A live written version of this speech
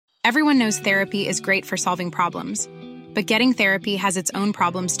Everyone knows therapy is great for solving problems, but getting therapy has its own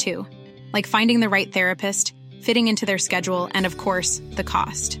problems too, like finding the right therapist, fitting into their schedule, and of course, the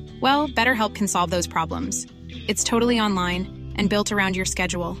cost. Well, BetterHelp can solve those problems. It's totally online and built around your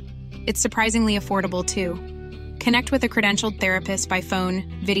schedule. It's surprisingly affordable too. Connect with a credentialed therapist by phone,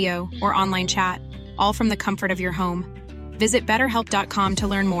 video, or online chat, all from the comfort of your home. Visit BetterHelp.com to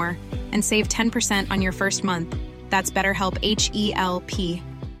learn more and save 10% on your first month. That's BetterHelp, H-E-L-P.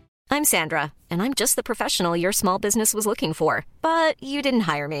 I'm Sandra, and I'm just the professional your small business was looking for. But you didn't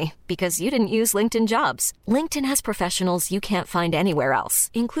hire me because you didn't use LinkedIn Jobs. LinkedIn has professionals you can't find anywhere else,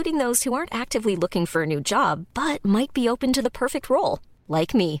 including those who aren't actively looking for a new job, but might be open to the perfect role,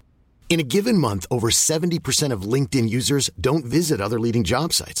 like me. In a given month, over 70% of LinkedIn users don't visit other leading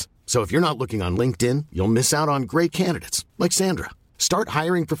job sites. So if you're not looking on LinkedIn, you'll miss out on great candidates like Sandra. Start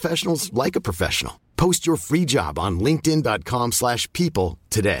hiring professionals like a professional. Post your free job on linkedin.com/people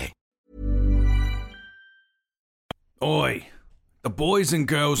today. Oi, the boys and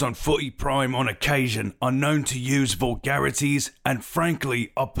girls on Footy Prime on occasion are known to use vulgarities and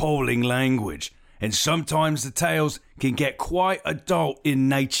frankly appalling language, and sometimes the tales can get quite adult in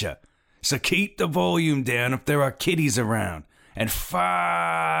nature. So keep the volume down if there are kiddies around, and thank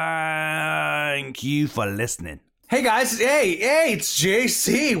you for listening. Hey guys, hey, it's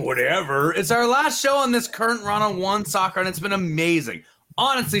JC, whatever. It's our last show on this current run on One Soccer, and it's been amazing.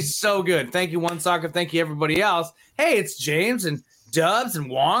 Honestly, so good. Thank you, One Soccer. Thank you, everybody else. Hey, it's James and Dubs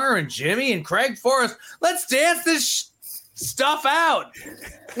and Wonger and Jimmy and Craig Forrest. Let's dance this stuff out.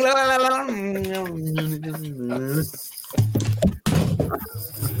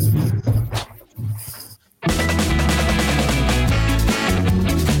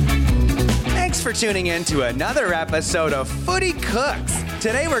 Thanks for tuning in to another episode of Footy Cooks.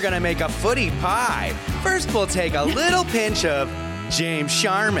 Today we're going to make a footy pie. First we'll take a little pinch of James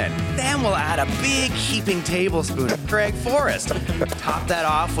Sharman. Then we'll add a big heaping tablespoon of Craig Forrest. Top that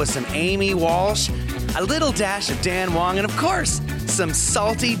off with some Amy Walsh, a little dash of Dan Wong, and of course, some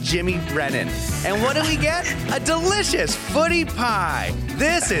salty Jimmy Brennan. And what do we get? A delicious footy pie.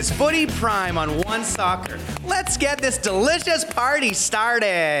 This is Footy Prime on One Soccer. Let's get this delicious party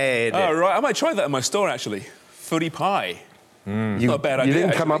started. Oh, right. I might try that in my store, actually. Footy pie. Not a bad idea. You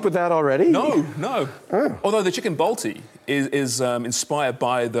didn't come up with that already? No. Oh. Although the chicken balti is inspired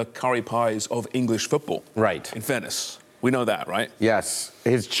by the curry pies of English football. Right. In fairness. We know that, right? Yes.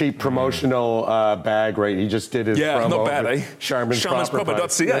 His cheap promotional bag, right? He just did his promo. Not bad, eh?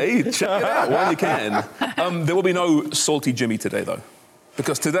 Sharmansproper.ca. Check it out while you can. There will be no salty Jimmy today, though.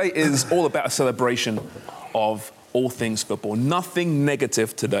 Because today is all about a celebration of all things football. Nothing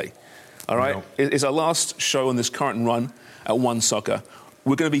negative today. All right? No. It's our last show on this current run at One Soccer.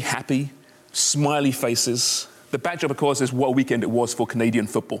 We're going to be happy, smiley faces. The backdrop, of course, is what weekend it was for Canadian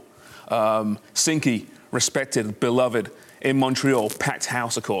football. Sinky, respected, beloved, in Montreal, packed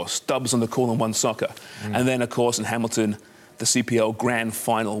house, of course. Dubs on the call on One Soccer. And then, of course, in Hamilton, the CPL Grand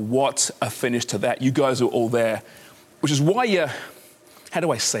Final. What a finish to that. You guys are all there, which is why how do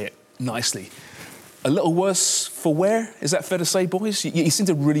I say it nicely? A little worse for wear? Is that fair to say, boys? You seem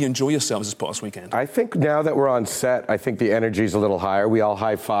to really enjoy yourselves this past weekend. I think now that we're on set, I think the energy's a little higher. We all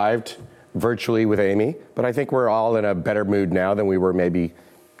high-fived virtually with Amy, but I think we're all in a better mood now than we were maybe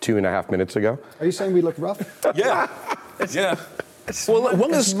 2.5 minutes ago. Are you saying we look rough? Yeah. Yeah.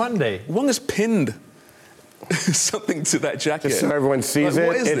 It's Monday. One has pinned something to that jacket. Just so everyone sees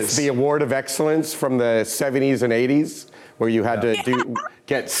it's the Award of Excellence from the 70s and 80s, where you had to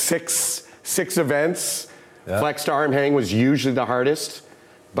get six events. Yeah. Flexed arm hang was usually the hardest.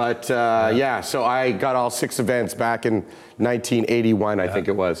 But so I got all 6 events back in 1981, I think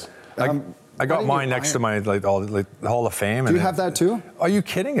it was. I got mine next to my Hall of Fame. Do you have that too? Are you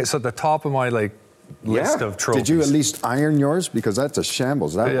kidding? It's at the top of my list of trophies. Did you at least iron yours? Because that's a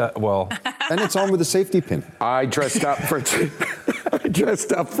shambles. Well. And it's on with a safety pin. I dressed up for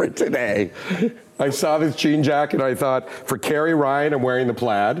today. I saw this jean jacket and I thought, for Carrie Ryan, I'm wearing the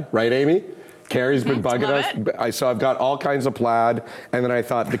plaid. Right, Amy? Carrie's been bugging us. I've got all kinds of plaid, and then I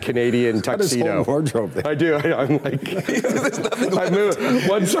thought the Canadian tuxedo. His whole wardrobe there. I do. I'm like, I move.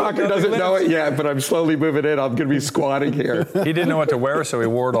 One Soccer doesn't know it yet, but I'm slowly moving in. I'm going to be squatting here. He didn't know what to wear, so he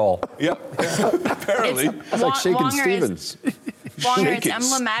wore it all. Yep. Apparently. It's like Shakin' Stevens. Wonger, it's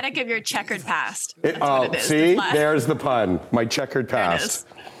emblematic of your checkered past. See? There's the pun. My checkered past.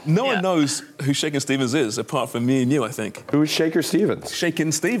 No one knows who Shakin' Stevens is, apart from me and you, I think. Who's Shaker Stevens?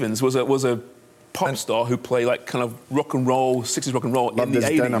 Shakin' Stevens was a pop star who played like kind of rock and roll, 60s rock and roll in the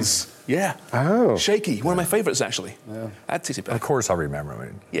 80s. Denim. Yeah. Oh. Shaky. One of my favourites, actually. Yeah. At Tissy Pack. Of course I remember. I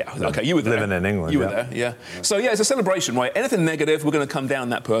mean, Yeah, okay, you were there. Living in England. You were there, yeah. So, yeah, it's a celebration, right? Anything negative, we're going to come down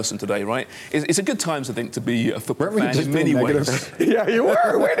that person today, right? It's a good time, I think, to be a football Weren't we fan just in many doing ways. negative? Yeah, you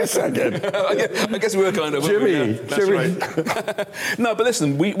were. Wait a second. I guess we were kind of... Jimmy. That's Jimmy. right. No, but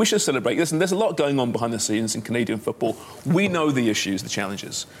listen, we should celebrate. Listen, there's a lot going on behind the scenes in Canadian football. We know the issues, the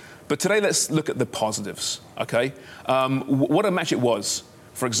challenges. But today, let's look at the positives, OK? What a match it was,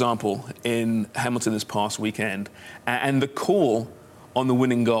 for example, in Hamilton this past weekend, and the call on the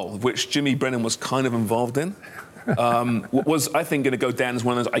winning goal, which Jimmy Brennan was kind of involved in, was, I think, going to go down as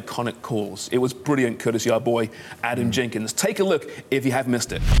one of those iconic calls. It was brilliant, courtesy of our boy Adam Jenkins. Take a look if you have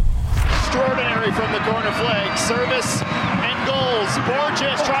missed it. Extraordinary from the corner flag. Service and goals.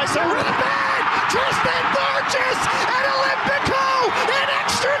 Borges tries to rip it! Tristan Borges at Olympico in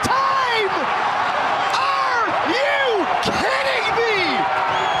extra time! Are you kidding me?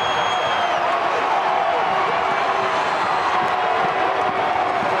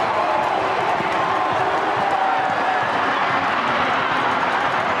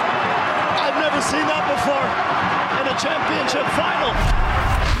 I've never seen that before in a championship final.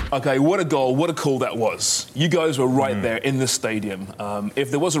 OK, what a goal, what a call that was. You guys were right there in the stadium. If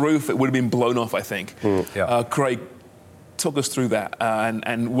there was a roof, it would have been blown off, I think. Yeah. Craig, talk us through that.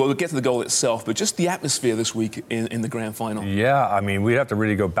 And we'll get to the goal itself, but just the atmosphere this week in the grand final. Yeah, I mean, we'd have to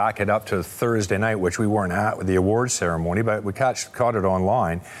really go back it up to Thursday night, which we weren't at with the awards ceremony, but we caught it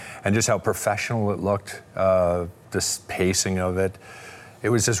online, and just how professional it looked, this pacing of it. It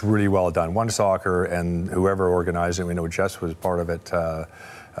was just really well done. One Soccer and whoever organized it, we know Jess was part of it,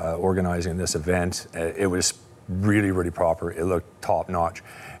 organizing this event. It was really, really proper. It looked top notch.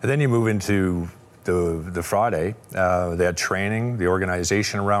 And then you move into the Friday. They had training, the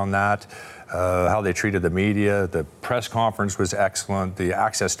organization around that, how they treated the media. The press conference was excellent. The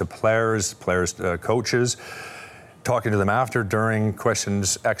access to players, coaches, talking to them after, during,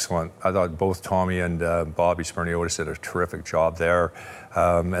 questions, excellent. I thought both Tommy and Bobby Spurniotis did a terrific job there.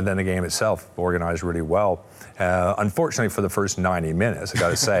 And then the game itself organized really well. Unfortunately, for the first 90 minutes, I got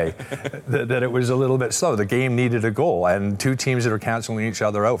to say, that it was a little bit slow. The game needed a goal, and two teams that are canceling each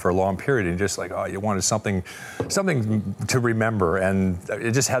other out for a long period, and just like, you wanted something to remember, and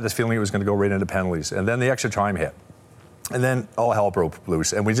it just had this feeling it was going to go right into penalties. And then the extra time hit, and then all hell broke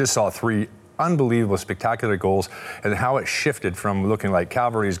loose, and we just saw three unbelievable, spectacular goals, and how it shifted from looking like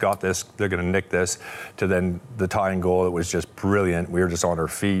Cavalry's got this, they're going to nick this, to then the tying goal. It was just brilliant. We were just on our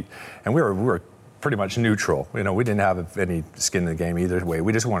feet, and we were pretty much neutral. You know, we didn't have any skin in the game either way.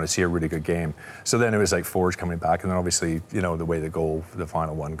 We just wanted to see a really good game. So then it was like Forge coming back, and then obviously, you know, the way the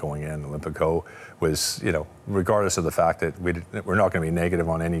final one going in, Olympico, was, you know, regardless of the fact that we're not going to be negative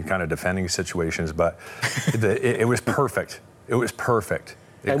on any kind of defending situations, but it was perfect. It was perfect.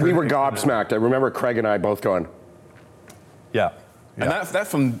 And we were gobsmacked. I remember Craig and I both going, yeah. And that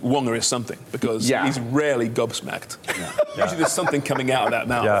from Wonga is something, because he's rarely gobsmacked. Usually there's something coming out of that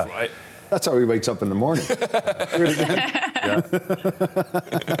mouth, right? That's how he wakes up in the morning.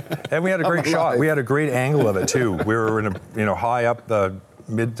 And we had a great shot. We had a great angle of it too. We were in a high up the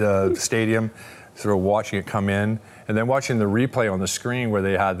mid stadium, sort of watching it come in, and then watching the replay on the screen where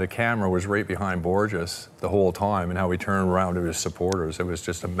they had the camera was right behind Borges the whole time, and how he turned around to his supporters. It was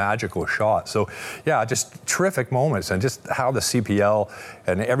just a magical shot. So, yeah, just terrific moments, and just how the CPL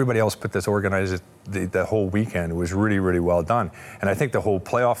and everybody else put this organized the whole weekend was really, really well done. And I think the whole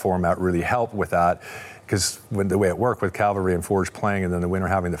playoff format really helped with that, because the way it worked with Cavalry and Forge playing and then the winner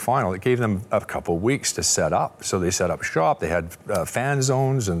having the final, it gave them a couple of weeks to set up. So they set up shop. They had fan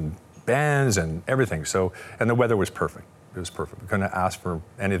zones and bands and everything. So, and the weather was perfect. It was perfect. We couldn't ask for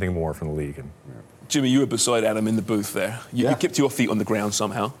anything more from the league. And Jimmy, you were beside Adam in the booth there. You kept your feet on the ground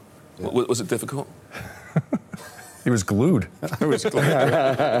somehow. Yeah. Was it difficult? He was glued. I was glued.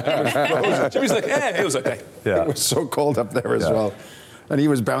 Jimmy's like, it was okay. Yeah. It was so cold up there as well. And he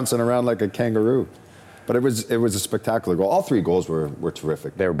was bouncing around like a kangaroo. But it was a spectacular goal. All three goals were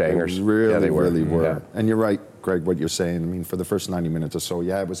terrific. They were bangers. They really were. Yeah. And you're right, Greg, what you're saying. I mean, for the first 90 minutes or so,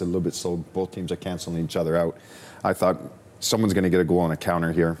 it was a little bit slow. Both teams are canceling each other out. I thought someone's going to get a goal on a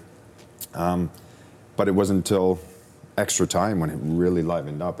counter here. But it wasn't until extra time when it really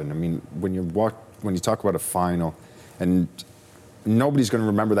livened up. And I mean, when you talk about a final, and nobody's going to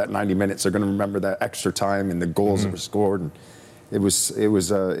remember that 90 minutes. They're going to remember that extra time and the goals that were scored. And it was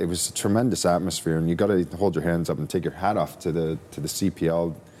a tremendous atmosphere, and you got to hold your hands up and take your hat off to the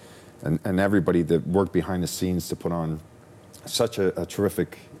CPL and everybody that worked behind the scenes to put on such a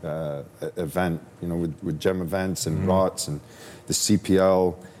terrific event. You know, with Gem Events and Rots and the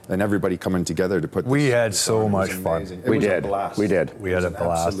CPL, and everybody coming together to put. We had so much fun. We did. We did. We had a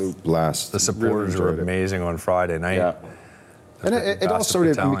blast. Absolute blast. The supporters were amazing on Friday night. Yeah. And it all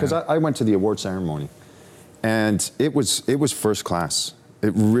started because I went to the award ceremony, and it was first class.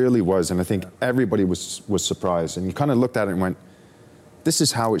 It really was, and I think everybody was surprised. And you kind of looked at it and went, "This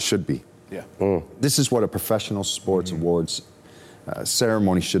is how it should be. Yeah. This is what a professional sports awards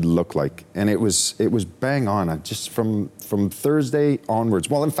ceremony should look like." And it was bang on. Just from Thursday onwards.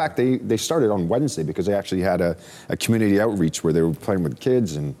 Well, in fact, they started on Wednesday because they actually had a community outreach where they were playing with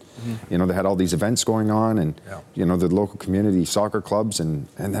kids, and they had all these events going on, and the local community soccer clubs, and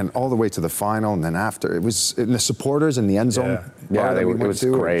then all the way to the final, and then after it was the supporters in the end zone. It was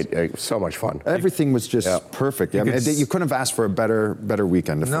great. It was so much fun. Everything was just perfect. You couldn't have asked for a better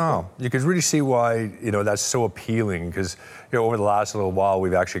weekend of football. No, you could really see why that's so appealing, because over the last little while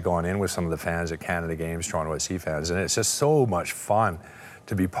we've actually gone in with some of the fans at Canada games, Toronto SC fans, and it's just so much fun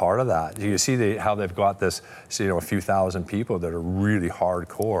to be part of that. You see how they've got this, a few thousand people that are really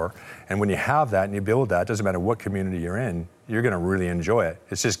hardcore, and when you have that and you build that, doesn't matter what community you're in, you're going to really enjoy it.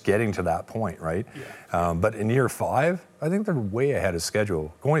 It's just getting to that point, right? Yeah. But in year 5, I think they're way ahead of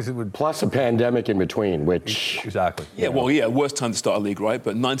schedule. Plus a pandemic in between, which... Exactly. Yeah, worst time to start a league, right?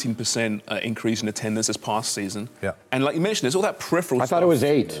 But 19% increase in attendance this past season. Yeah. And like you mentioned, there's all that peripheral stuff. I thought it was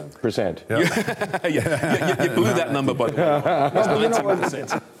 8%. You blew that number, by the way. It's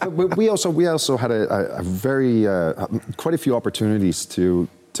 19%. But we also had a very, quite a few opportunities to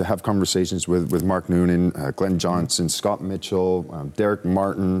have conversations with Mark Noonan, Glenn Johnson, Scott Mitchell, Derek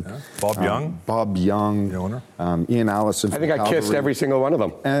Martin, Bob Young, the owner, Ian Allison. I think I kissed every single one of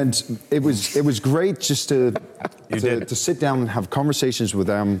them. And it was great just to sit down and have conversations with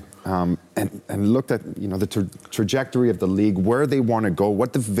them, and looked at the trajectory of the league, where they want to go,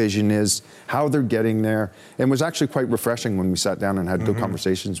 what the vision is, how they're getting there. And it was actually quite refreshing when we sat down and had good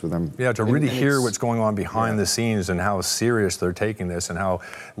conversations with them. Yeah, to really hear what's going on behind the scenes and how serious they're taking this and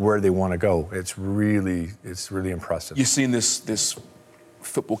where they want to go. It's really impressive. You're seeing this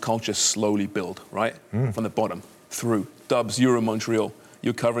football culture slowly build, right? From the bottom through. Dubs, you're in Montreal.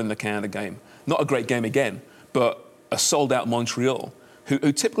 You're covering the Canada game. Not a great game again, but a sold-out Montreal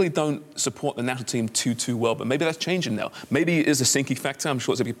who typically don't support the national team too well, but maybe that's changing now. Maybe it is a sinking factor. I'm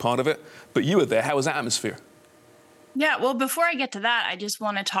sure it's a big part of it. But you were there. How was that atmosphere? Yeah, well, before I get to that, I just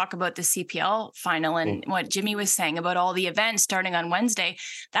want to talk about the CPL final and what Jimmy was saying about all the events starting on Wednesday.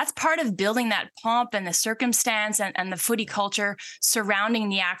 That's part of building that pomp and the circumstance and the footy culture surrounding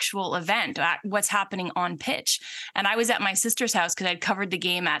the actual event, what's happening on pitch. And I was at my sister's house because I'd covered the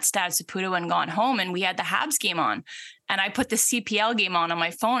game at Stade Saputo and gone home, and we had the Habs game on. And I put the CPL game on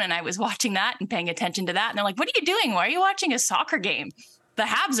my phone, and I was watching that and paying attention to that. And they're like, "What are you doing? Why are you watching a soccer game? The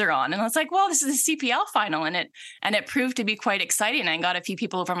Habs are on." And I was like, well, this is the CPL final. And it proved to be quite exciting. I got a few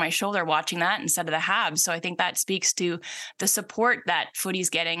people over my shoulder watching that instead of the Habs. So I think that speaks to the support that footy's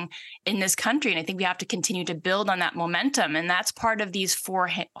getting in this country. And I think we have to continue to build on that momentum. And that's part of these 4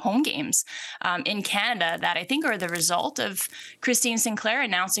 home games in Canada that I think are the result of Christine Sinclair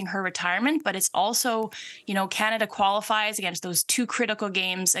announcing her retirement. But it's also, Canada qualifies against those 2 critical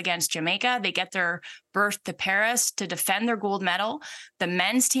games against Jamaica. They get their berth to Paris to defend their gold medal. The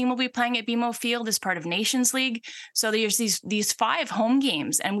men's team will be playing at BMO Field as part of Nations League. So there's these 5 home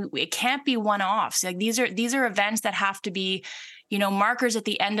games, and it can't be one-offs. Like these are events that have to be, markers at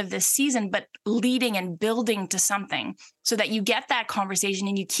the end of this season, but leading and building to something so that you get that conversation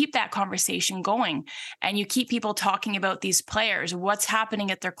and you keep that conversation going and you keep people talking about these players, what's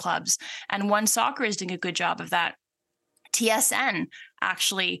happening at their clubs. And One Soccer is doing a good job of that. TSN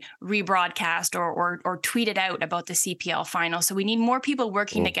actually rebroadcast or tweeted out about the CPL final. So we need more people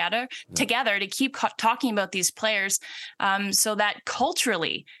working together to keep talking about these players so that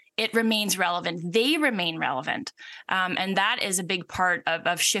culturally it remains relevant. They remain relevant. And that is a big part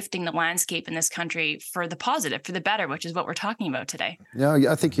of shifting the landscape in this country for the positive, for the better, which is what we're talking about today. Yeah,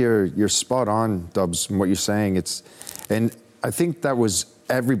 I think you're spot on, Dubs, in what you're saying. And I think that was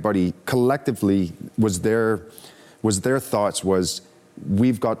everybody collectively was their thoughts was,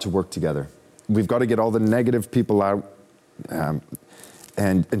 we've got to work together. We've got to get all the negative people out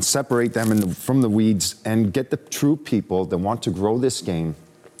and separate them from the weeds and get the true people that want to grow this game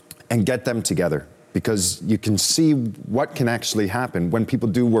and get them together. Because you can see what can actually happen when people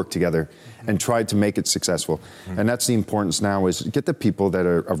do work together and try to make it successful. And that's the importance now, is get the people that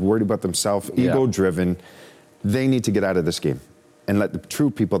are worried about themselves, ego-driven, they need to get out of this game. And let the true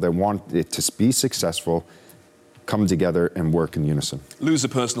people that want it to be successful come together and work in unison. Lose the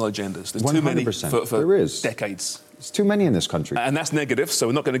personal agendas. There's 100%. too many for there is. decades. It's too many in this country. And that's negative, so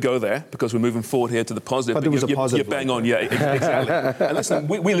we're not going to go there because we're moving forward here to the positive. But there was a positive. You're bang on, yeah, exactly. And listen,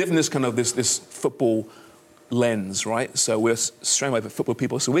 we live in this kind of this football lens, right? So we're straight away football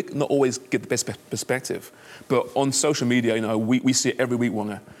people, so we not always get the best perspective. But on social media, you know, we see it every week,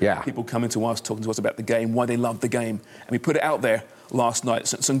 Wonga. Yeah. People coming to us, talking to us about the game, why they love the game. And we put it out there last night.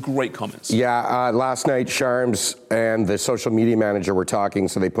 Some great comments. Yeah, last night, Sharms and the social media manager were talking,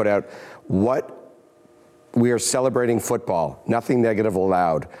 so they put out, we are celebrating football. Nothing negative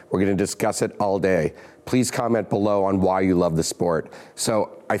allowed. We're going to discuss it all day. Please comment below on why you love the sport.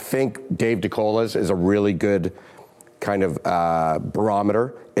 So I think Dave DeCola's is a really good kind of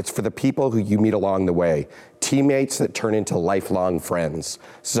barometer. It's for the people who you meet along the way. Teammates that turn into lifelong friends.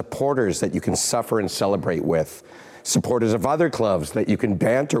 Supporters that you can suffer and celebrate with. Supporters of other clubs that you can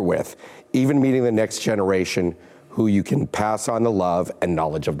banter with. Even meeting the next generation who you can pass on the love and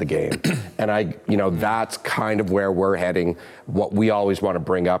knowledge of the game. And that's kind of where we're heading. What we always want to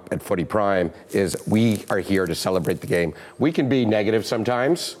bring up at Footy Prime is we are here to celebrate the game. We can be negative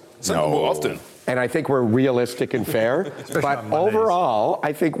sometimes. More often. And I think we're realistic and fair. But overall,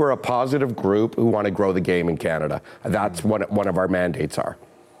 I think we're a positive group who want to grow the game in Canada. That's what one of our mandates are.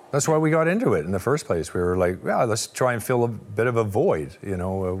 That's why we got into it in the first place. We were like, yeah, let's try and fill a bit of a void.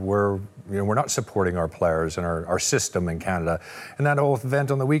 We're not supporting our players and our system in Canada. And that whole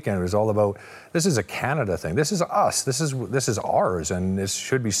event on the weekend was all about, this is a Canada thing. This is us. This is ours, and this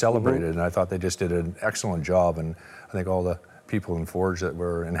should be celebrated. Mm-hmm. And I thought they just did an excellent job. And I think all the people in Forge that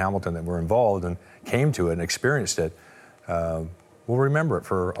were in Hamilton that were involved and came to it and experienced it will remember it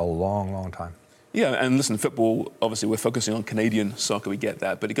for a long, long time. Yeah, and listen, football, obviously we're focusing on Canadian soccer, we get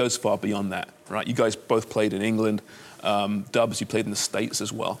that, but it goes far beyond that, right? You guys both played in England. Dubs, you played in the States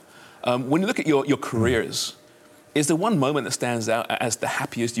as well. When you look at your careers, is there one moment that stands out as the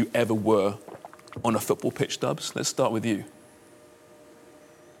happiest you ever were on a football pitch, Dubs? Let's start with you.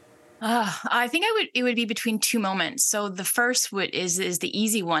 I think it would be between two moments. So the first is the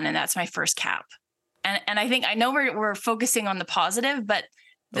easy one, and that's my first cap. And I think, I know we're focusing on the positive, but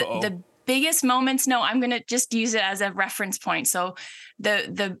the biggest moments, no, I'm going to just use it as a reference point. So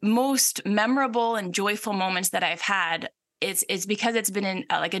the most memorable and joyful moments that I've had, it's because it's been in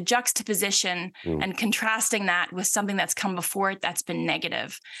like a juxtaposition and contrasting that with something that's come before it that's been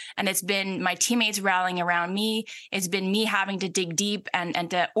negative. And it's been my teammates rallying around me. It's been me having to dig deep and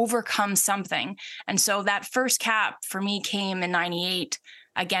to overcome something. And so that first cap for me came in 98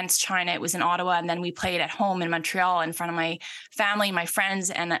 against China. It was in Ottawa, and then we played at home in Montreal in front of my family, my friends,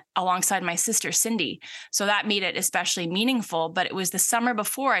 and alongside my sister, Cindy. So that made it especially meaningful, but it was the summer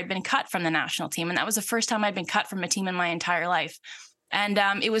before I'd been cut from the national team, and that was the first time I'd been cut from a team in my entire life. And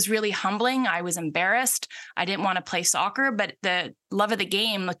it was really humbling. I was embarrassed. I didn't want to play soccer, but the love of the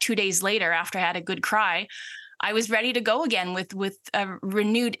game, 2 days later, after I had a good cry, I was ready to go again with a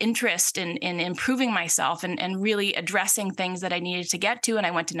renewed interest in improving myself and really addressing things that I needed to get to. And I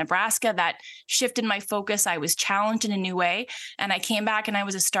went to Nebraska. That shifted my focus. I was challenged in a new way. And I came back and I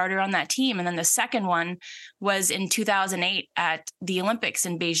was a starter on that team. And then the second one was in 2008 at the Olympics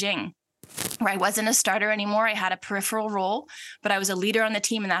in Beijing, where I wasn't a starter anymore. I had a peripheral role, but I was a leader on the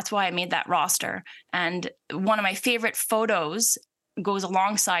team. And that's why I made that roster. And one of my favorite photos goes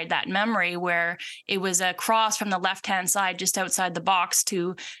alongside that memory, where it was a cross from the left-hand side just outside the box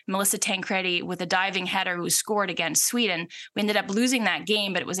to Melissa Tancredi with a diving header who scored against Sweden. We ended up losing that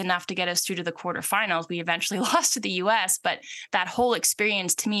game, but it was enough to get us through to the quarterfinals. We eventually lost to the US, but that whole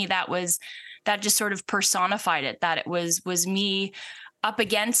experience, to me, that just sort of personified it, that it was me up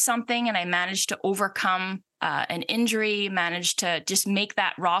against something, and I managed to overcome an injury, managed to just make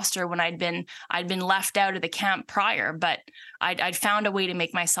that roster when I'd been left out of the camp prior, but I'd found a way to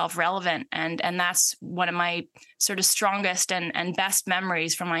make myself relevant, and that's one of my sort of strongest and best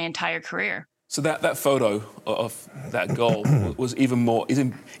memories from my entire career. So that photo of that goal was even more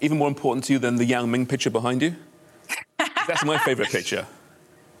important to you than the Yao Ming picture behind you? That's my favorite picture.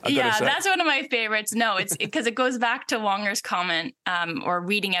 Yeah, that's one of my favorites. No, it's because it goes back to Wonger's comment or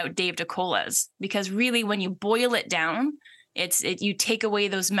reading out Dave DeCola's, because really when you boil it down, you take away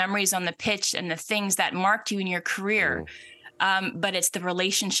those memories on the pitch and the things that marked you in your career. but it's the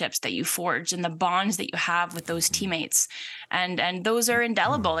relationships that you forge and the bonds that you have with those teammates. And those are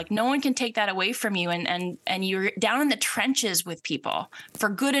indelible. Like no one can take that away from you. And you're down in the trenches with people for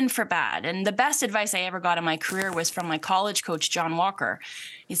good and for bad. And the best advice I ever got in my career was from my college coach, John Walker.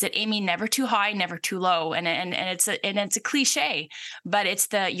 He said, Amy, never too high, never too low. And it's a cliche, but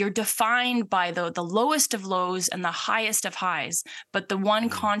you're defined by the lowest of lows and the highest of highs. But the one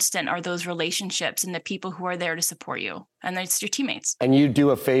constant are those relationships and the people who are there to support you. And it's your teammates. And you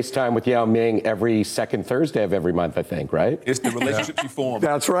do a FaceTime with Yao Ming every second Thursday of every month, I think, right? It's the relationships you form.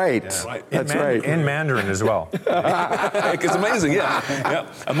 That's right. Yeah. Right. That's right. In Mandarin as well. It's amazing, yeah.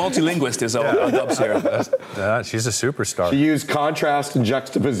 A multilinguist is our dubs here. She's a superstar. She used contrast and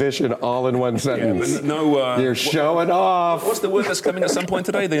juxtaposition all in one sentence. But no, you're showing off. What's the word that's coming at some point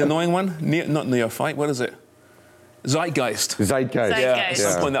today? The annoying one? Not neophyte. What is it? Zeitgeist. Zeitgeist. Yeah, at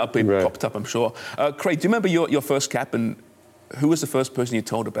some point that'll be popped up, I'm sure. Craig, do you remember your first cap, and who was the first person you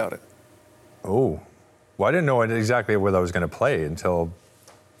told about it? Oh, well, I didn't know exactly whether I was going to play until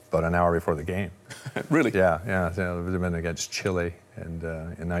about an hour before the game. Really? Yeah. It would have been against Chile and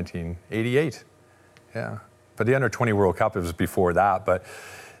in 1988. Yeah. But the Under-20 World Cup, it was before that. But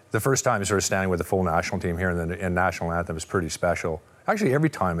the first time sort of standing with the full national team here in national anthem was pretty special. Actually, every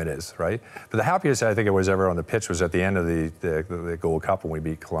time it is, right? But the happiest I think I was ever on the pitch was at the end of the Gold Cup when we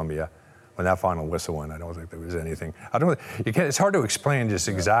beat Colombia. When that final whistle went, I don't think there was anything. It's hard to explain just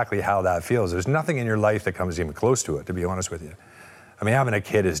exactly how that feels. There's nothing in your life that comes even close to it, to be honest with you. I mean, having a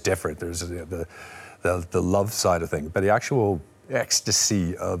kid is different. There's the love side of things, but the actual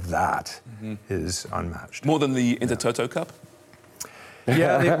ecstasy of that is unmatched. More than the Intertoto Cup?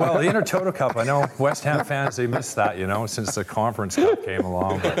 Yeah, the Intertoto Cup, I know West Ham fans, they missed that, since the Conference Cup came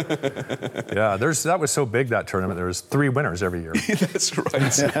along. But yeah, that was so big, that tournament. There was 3 winners every year. That's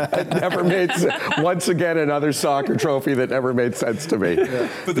right. It never made sense. Once again, another soccer trophy that never made sense to me. Yeah.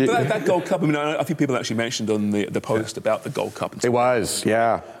 But that Gold Cup, I mean, a few people actually mentioned on the post about the Gold Cup. It was,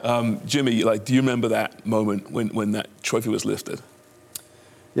 yeah. Jimmy, do you remember that moment when that trophy was lifted?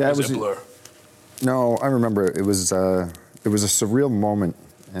 Yeah, it was a blur. No, I remember it was a surreal moment,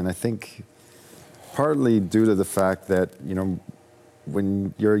 and I think partly due to the fact that,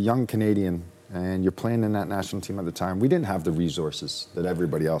 when you're a young Canadian and you're playing in that national team at the time, we didn't have the resources that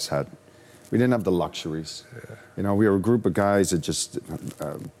everybody else had. We didn't have the luxuries. Yeah. We were a group of guys that just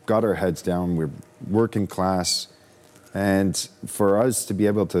got our heads down. We were working class. And for us to be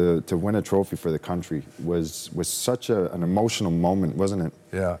able to win a trophy for the country was such an emotional moment, wasn't it?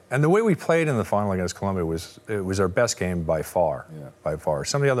 Yeah, and the way we played in the final against Colombia was our best game by far. Yeah. By far.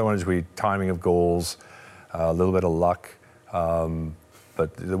 Some of the other ones, timing of goals, a little bit of luck,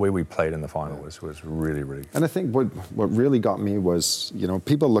 but the way we played in the final was really, really good. And I think what really got me was,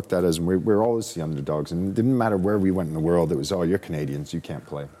 people looked at us and we're always the underdogs, and it didn't matter where we went in the world, it was, you're Canadians, you can't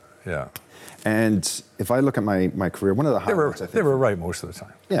play. Yeah. And if I look at my career, one of the highlights, they were right most of the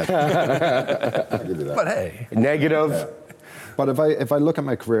time. Yeah. I'll give you that. But hey. Negative. Yeah. But if I look at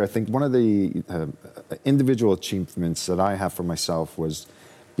my career, I think one of the individual achievements that I have for myself was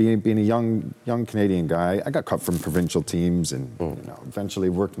being a young Canadian guy. I got cut from provincial teams and eventually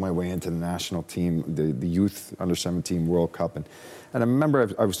worked my way into the national team, the youth under-17 World Cup. And I remember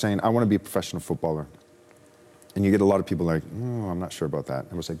I was saying, I want to be a professional footballer. And you get a lot of people like, I'm not sure about that.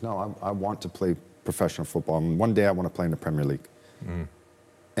 I was like, no, I want to play professional football. And one day I want to play in the Premier League.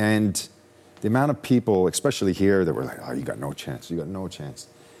 And the amount of people, especially here, that were like, you got no chance, you got no chance.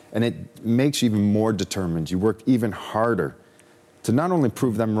 And it makes you even more determined. You work even harder to not only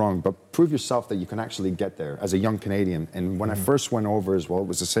prove them wrong, but prove yourself that you can actually get there as a young Canadian. And when I first went over as well, it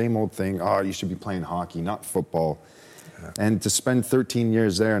was the same old thing, you should be playing hockey, not football. Yeah. And to spend 13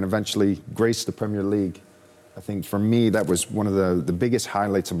 years there and eventually grace the Premier League, I think for me, that was one of the biggest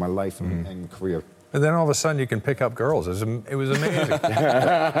highlights of my life and career. And then all of a sudden you can pick up girls. It was amazing.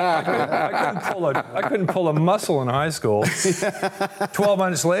 I couldn't pull a muscle in high school. 12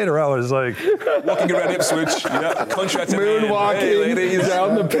 months later, I was like walking around Ipswich, contracted moonwalking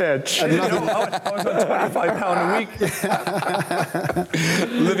down the pitch. I was on 25 pound a week.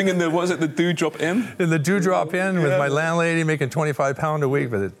 Living in the Dewdrop Inn? In the Dewdrop Inn with my landlady, making 25 pound a week,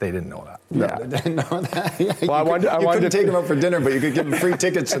 but they didn't know that. Yeah, they didn't know that. Well, you couldn't take them out for dinner, but you could give them free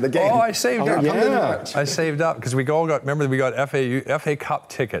tickets to the game. Oh, I saved up. Yeah. I saved up because we got FA Cup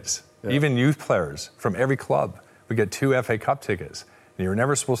tickets. Yeah. Even youth players from every club, we get 2 FA Cup tickets. And you were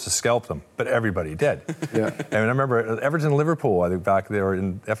never supposed to scalp them, but everybody did. Yeah. And I remember Everton Liverpool, I think back there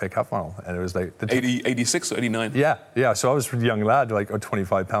in FA Cup final, and it was like 86 or 89. Yeah. So I was a young lad, like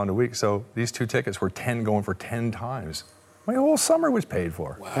 25 pound a week. So these 2 tickets were 10 going for 10 times. My whole summer was paid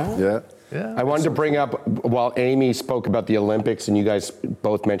for. Wow. Yeah. I wanted to bring up, while Amy spoke about the Olympics, and you guys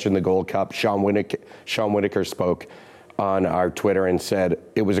both mentioned the Gold Cup, Sean Whitaker spoke on our Twitter and said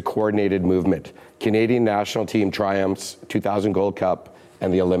it was a coordinated movement. Canadian national team triumphs, 2000 Gold Cup,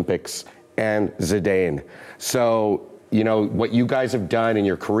 and the Olympics, and Zidane. So, you know, what you guys have done in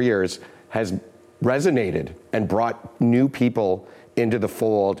your careers has resonated and brought new people into the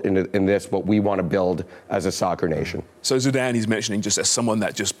fold, in this, what we want to build as a soccer nation. So Zidane, he's mentioning just as someone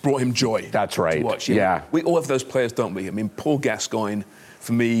that just brought him joy. That's right. To watch. Yeah. We all have those players, don't we? I mean, Paul Gascoigne,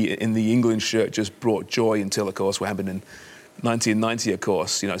 for me, in the England shirt, just brought joy until, of course, what happened in 1990, of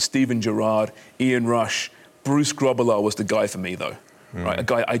course. You know, Steven Gerrard, Ian Rush, Bruce Grobbelaar was the guy for me, though. Right, a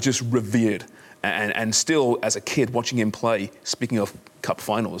guy I just revered. And still, as a kid, watching him play, speaking of Cup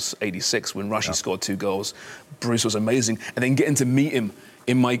finals, 86, when Rushy scored 2 goals, Bruce was amazing. And then getting to meet him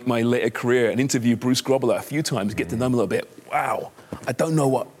in my later career and interview Bruce Grobbelaar a few times, get to know him a little bit. Wow, I don't know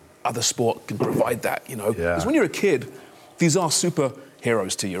what other sport can provide that, you know? Because when you're a kid, these are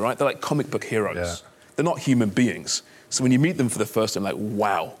superheroes to you, right? They're like comic book heroes. Yeah. They're not human beings. So when you meet them for the first time, like,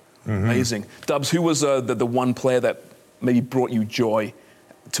 wow, amazing. Dubs, who was the one player that maybe brought you joy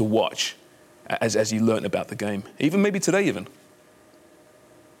to watch as you learned about the game? Even maybe today, even?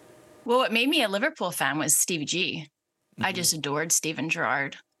 Well, what made me a Liverpool fan was Stevie G. I just adored Steven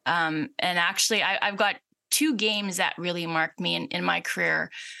Gerrard. And actually, I've got 2 games that really marked me in my career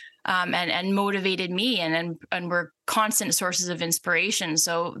and motivated me and were constant sources of inspiration.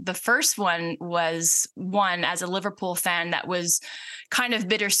 So the first one was one as a Liverpool fan that was kind of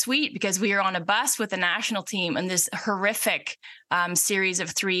bittersweet because we were on a bus with the national team in this horrific series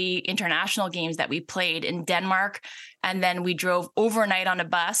of 3 international games that we played in Denmark. And then we drove overnight on a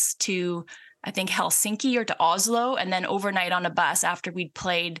bus to, I think, Helsinki or to Oslo, and then overnight on a bus after we'd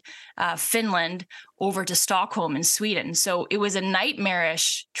played Finland over to Stockholm in Sweden. So it was a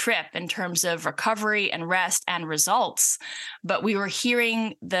nightmarish trip in terms of recovery and rest and results. But we were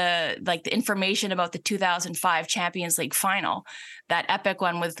hearing the information about the 2005 Champions League final, that epic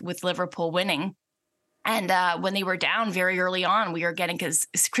one with Liverpool winning. And when they were down very early on, we were getting, because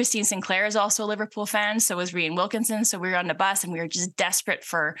Christine Sinclair is also a Liverpool fan, so was Rian Wilkinson. So we were on the bus and we were just desperate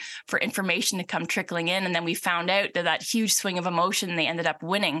for information to come trickling in. And then we found out that huge swing of emotion, they ended up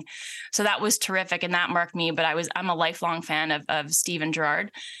winning. So that was terrific and that marked me. But I'm a lifelong fan of Steven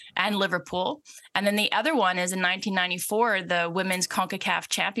Gerrard and Liverpool. And then the other one is in 1994, the Women's CONCACAF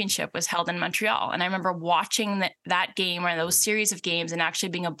Championship was held in Montreal. And I remember watching that game or those series of games and actually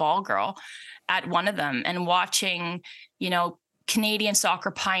being a ball girl at one of them and watching, you know, Canadian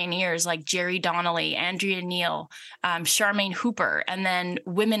soccer pioneers like Jerry Donnelly, Andrea Neal, Charmaine Hooper, and then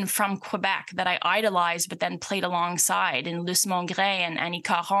women from Quebec that I idolized, but then played alongside, and Luce Mongrain and Annie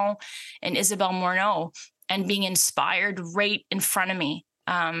Caron and Isabelle Morneau, and being inspired right in front of me,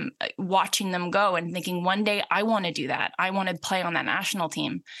 watching them go and thinking, one day I want to do that. I want to play on that national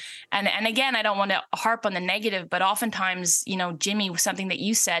team. And again, I don't want to harp on the negative, but oftentimes, you know, Jimmy, something that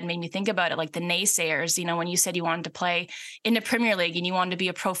you said made me think about it, like the naysayers, you know, when you said you wanted to play in the Premier League and you wanted to be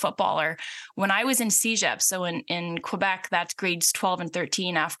a pro footballer. When I was in CEGEP, so in Quebec, that's grades 12 and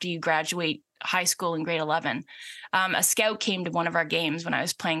 13 after you graduate high school in grade 11. A scout came to one of our games when I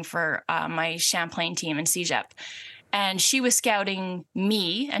was playing for my Champlain team in CEGEP. And she was scouting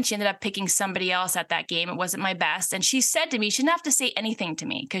me, and she ended up picking somebody else at that game. It wasn't my best. And she said to me, she didn't have to say anything to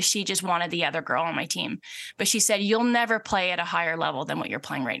me because she just wanted the other girl on my team. But she said, you'll never play at a higher level than what you're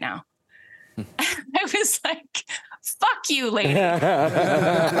playing right now. I was like, fuck you, lady. And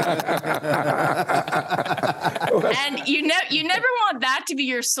you never want that to be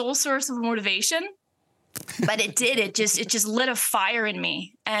your sole source of motivation. But it did. It just lit a fire in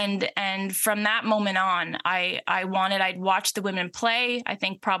me. And from that moment on, I'd watched the women play, I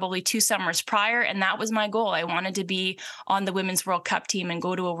think probably 2 summers prior. And that was my goal. I wanted to be on the Women's World Cup team and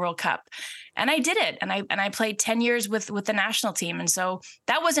go to a World Cup. And I did it. And I played 10 years with the national team. And so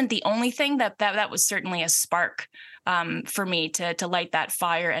that wasn't the only thing that was certainly a spark for me to light that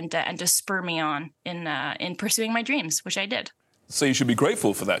fire and to spur me on in pursuing my dreams, which I did. So you should be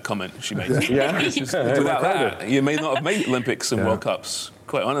grateful for that comment she made. Yeah. Without that, you may not have made Olympics and World Cups,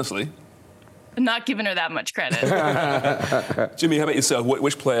 quite honestly. I'm not giving her that much credit. Jimmy, how about yourself?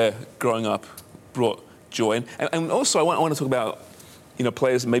 Which player growing up brought joy? And also, I want to talk about, you know,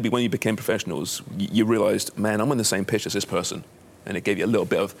 players, maybe when you became professionals, you realized, man, I'm on the same pitch as this person. And it gave you a little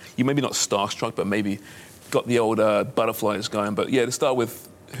bit of, you maybe not starstruck, but maybe got the old butterflies going. But yeah, to start with,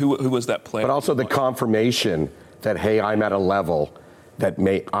 who was that player? But also the confirmation that, hey, I'm at a level that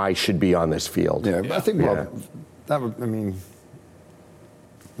I should be on this field. Yeah, I think,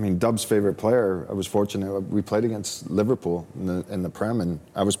 I mean, Dub's favorite player, I was fortunate. We played against Liverpool in the Prem, and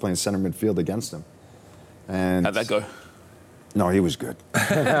I was playing center midfield against him. And how'd that go? No, he was good.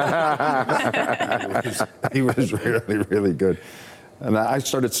 he was really, really good. And I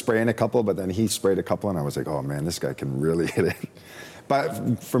started spraying a couple, but then he sprayed a couple, and I was like, oh, man, this guy can really hit it.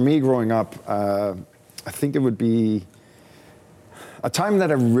 But for me growing up, I think it would be a time that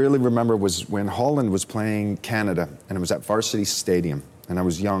I really remember was when Holland was playing Canada, and it was at Varsity Stadium, and I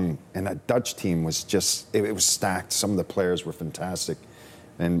was young, and that Dutch team was just, it was stacked. Some of the players were fantastic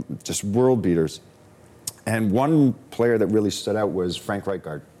and just world beaters. And one player that really stood out was Frank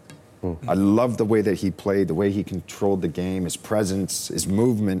Rijkaard. I loved the way that he played, the way he controlled the game, his presence, his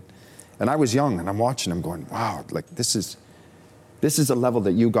movement. And I was young, and I'm watching him going, wow, like this is a level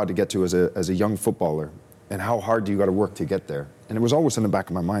that you got to get to as a young footballer, and how hard do you got to work to get there? And it was always in the back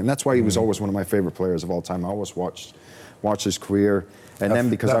of my mind. That's why he was always one of my favorite players of all time. I always watched his career. And then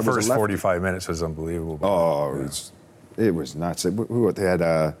because I was first a lefty, 45 minutes was unbelievable. Oh, it was nuts. They had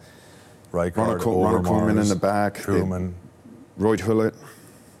Rijkaard, Ronald Koeman in the back. Koeman. Roy Hullet.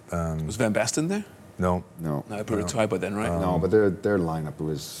 Was Van Basten there? No. No, probably retired by then, right? No, but their lineup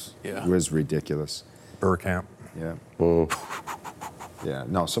was ridiculous. Burkamp. Yeah. Yeah,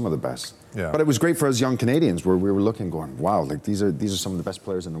 no, some of the best. Yeah. But it was great for us young Canadians where we were looking, going, wow, like these are some of the best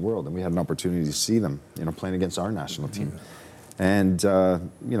players in the world, and we had an opportunity to see them, playing against our national team. And,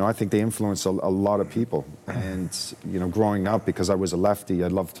 I think they influenced a lot of people. And, growing up, because I was a lefty, I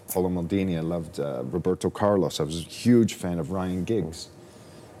loved Paolo Maldini, I loved Roberto Carlos. I was a huge fan of Ryan Giggs.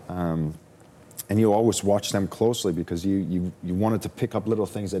 And you always watch them closely because you wanted to pick up little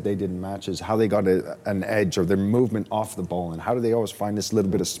things that they did in matches, how they got an edge or their movement off the ball, and how do they always find this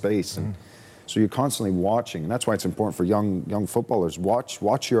little bit of space. And so you're constantly watching, and that's why it's important for young footballers.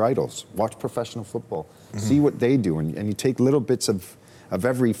 Watch your idols. Watch professional football. See what they do, and you take little bits of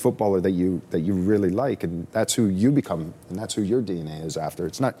every footballer that you really like, and that's who you become, and that's who your DNA is after.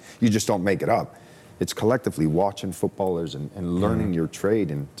 It's not, you just don't make it up. It's collectively watching footballers and learning your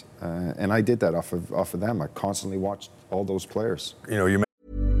trade, and I did that off of them. I constantly watched all those players.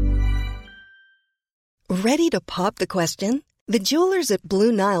 Ready to pop the question? The jewelers at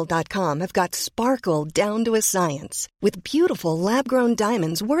BlueNile.com have got sparkle down to a science with beautiful lab-grown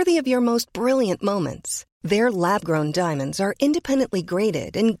diamonds worthy of your most brilliant moments. Their lab-grown diamonds are independently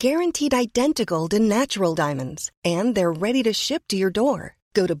graded and guaranteed identical to natural diamonds, and they're ready to ship to your door.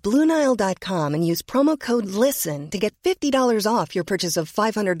 Go to BlueNile.com and use promo code LISTEN to get $50 off your purchase of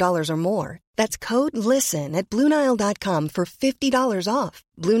 $500 or more. That's code LISTEN at BlueNile.com for $50 off.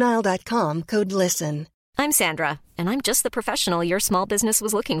 BlueNile.com, code LISTEN. I'm Sandra, and I'm just the professional your small business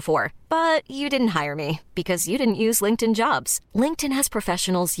was looking for. But you didn't hire me because you didn't use LinkedIn Jobs. LinkedIn has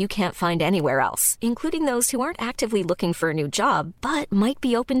professionals you can't find anywhere else, including those who aren't actively looking for a new job, but might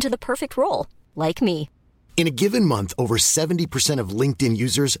be open to the perfect role, like me. In a given month, over 70% of LinkedIn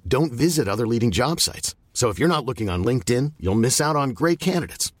users don't visit other leading job sites. So if you're not looking on LinkedIn, you'll miss out on great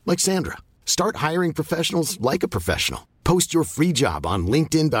candidates like Sandra. Start hiring professionals like a professional. Post your free job on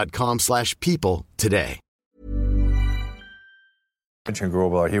linkedin.com/people today. Mentioned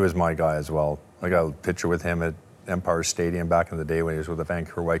Grobler, he was my guy as well. I got a picture with him at Empire Stadium back in the day when he was with the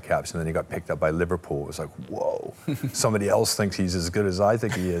Vancouver Whitecaps, and then he got picked up by Liverpool. It was like, whoa, somebody else thinks he's as good as I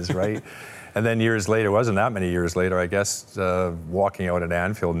think he is, right? And then years later, it wasn't that many years later, I guess, walking out at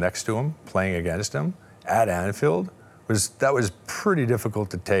Anfield next to him, playing against him at Anfield, that was pretty difficult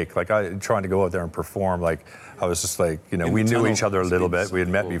to take. Like, trying to go out there and perform, like, I was just like, we knew each other a little bit. We had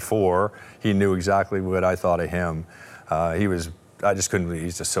met before. He knew exactly what I thought of him. I just couldn't believe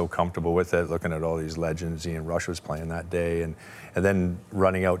he's just so comfortable with it, looking at all these legends. Ian Rush was playing that day, and then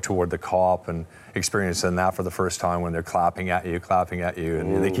running out toward the Kop and experiencing that for the first time when they're clapping at you,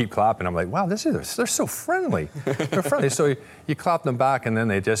 and they keep clapping. I'm like, wow, they're so friendly. They're friendly. So you clap them back, and then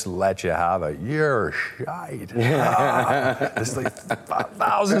they just let you have it. You're shite. There's like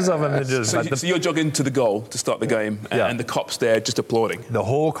thousands of them. So you're jogging to the goal to start the game, and the Kop's there just applauding. The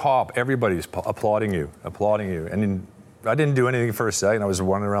whole Kop, everybody's applauding you. And I didn't do anything for a second. I was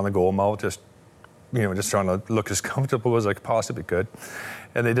running around the goal mouth, just trying to look as comfortable as I possibly could.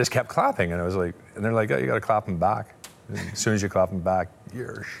 And they just kept clapping, and I was like, and they're like, oh, you got to clap them back. And as soon as you clap them back,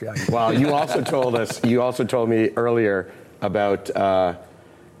 you're shit. Well, you also told me earlier about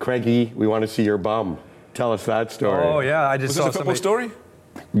Craigie, we want to see your bum. Tell us that story. Oh, yeah. I just saw a football story?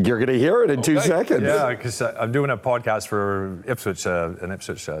 You're going to hear it in 2 seconds. Yeah, because I'm doing a podcast for Ipswich, an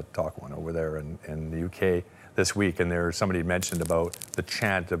Ipswich talk one over there in the UK this week, and somebody mentioned about the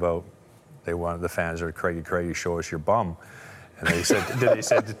chant about the fans are Craigie, show us your bum. And they said,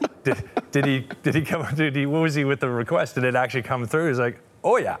 did he come? What was he with the request? Did it actually come through? He's like,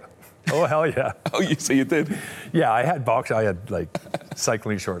 Oh, yeah. Oh, hell yeah. Oh, so you did? Yeah, I had like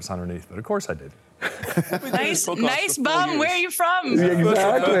cycling shorts underneath, but of course I did. Nice bum. Where are you from?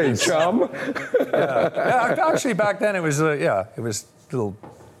 Exactly, chum. Yeah, actually, back then it was, it was little.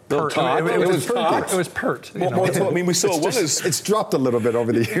 Pert. It was pert. I mean, we saw Wonga's. It's dropped a little bit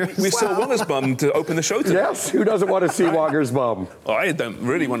over the years. We saw Wonga's bum to open the show today. Yes, who doesn't want to see Wonga's bum? Oh, I don't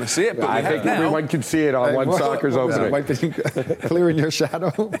really want to see it, but I think everyone can see it on One Soccer's opening. Might be clearing your shadow.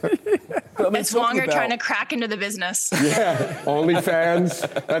 It's Wonger trying to crack into the business. Yeah,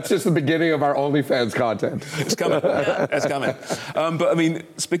 OnlyFans. That's just the beginning of our OnlyFans content. It's coming. It's coming. But I mean,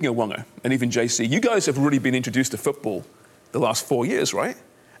 speaking of Wonga and even JC, you guys have really been introduced to football the last 4 years, right?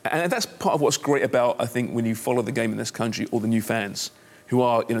 And that's part of what's great about, I think, when you follow the game in this country, all the new fans who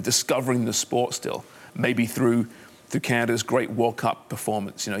are, discovering the sport still, maybe through Canada's great World Cup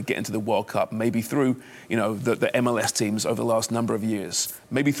performance, getting to the World Cup, maybe through, the MLS teams over the last number of years,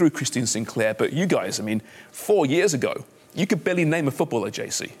 maybe through Christine Sinclair. But you guys, I mean, 4 years ago, you could barely name a footballer,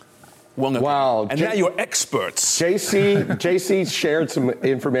 JC. Wow. And now you're experts. JC shared some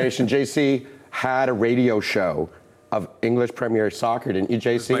information. JC had a radio show of English Premier Soccer, didn't you,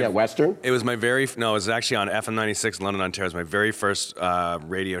 JC, at Western? It was it was actually on FM 96 in London, Ontario. It was my very first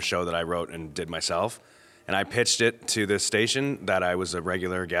radio show that I wrote and did myself. And I pitched it to this station that I was a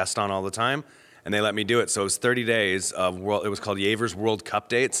regular guest on all the time, and they let me do it. So it was 30 days of it was called Yaver's World Cup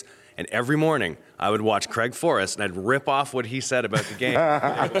Dates, and every morning I would watch Craig Forrest, and I'd rip off what he said about the game.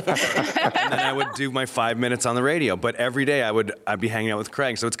 And then I would do my 5 minutes on the radio. But every day I'd be hanging out with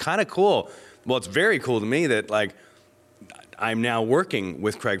Craig. So it's kind of cool. Well, it's very cool to me that, like, I'm now working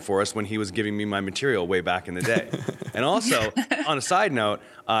with Craig Forrest when he was giving me my material way back in the day. And also, on a side note,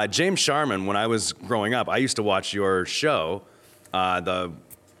 James Sharman, when I was growing up, I used to watch your show, the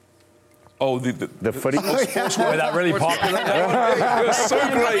Footy. That really popular. It was so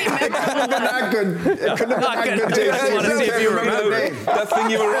great. It couldn't have been that good. It couldn't have been that good, JC. I want to see if you remember that thing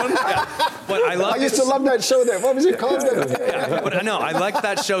you were on. Yeah. But I used to love that show there. What was it called? But no, I liked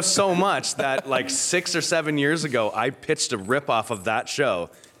that show so much that like 6 or 7 years ago, I pitched a ripoff of that show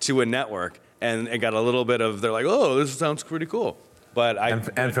to a network, and it got a little bit of, they're like, oh, this sounds pretty cool. But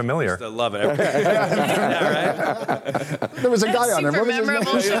and familiar. I love it. Yeah, right? There was a guy on there. What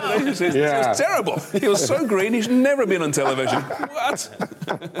was his name? It was terrible. He was so green, he's never been on television. What?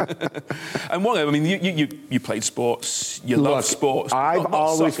 And Wonga, I mean, you played sports, you love sports. I've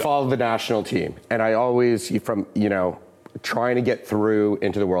always soccer. followed the national team, and I always, trying to get through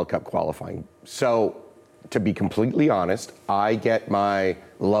into the World Cup qualifying. So, to be completely honest, I get my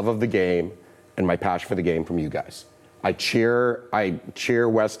love of the game and my passion for the game from you guys. I cheer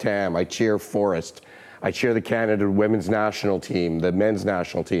West Ham, I cheer Forest, I cheer the Canada women's national team, the men's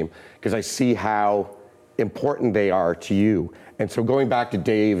national team, because I see how important they are to you. And so going back to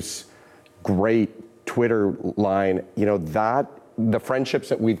Dave's great Twitter line, that the friendships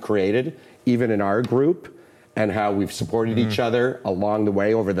that we've created, even in our group, and how we've supported each other along the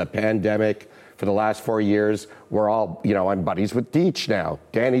way over the pandemic. For the last 4 years, we're all, I'm buddies with Deech now.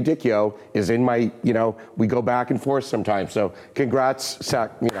 Danny Dicchio is in my, we go back and forth sometimes. So congrats,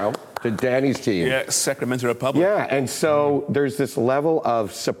 to Danny's team. Yeah, Sacramento Republic. Yeah, and so there's this level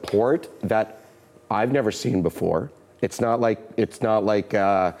of support that I've never seen before. It's not like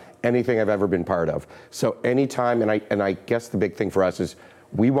anything I've ever been part of. So anytime, and I guess the big thing for us is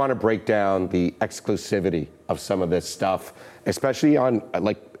we want to break down the exclusivity of some of this stuff, especially on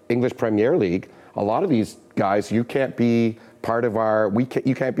English Premier League. A lot of these guys, you can't be part of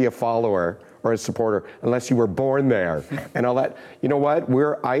you can't be a follower or a supporter unless you were born there. And all that. You know what?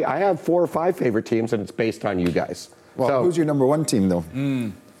 I have 4 or 5 favorite teams, and it's based on you guys. Well, who's your number one team, though?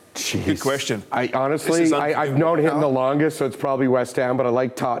 Jeez. Good question. I've known him the longest, so it's probably West Ham, but I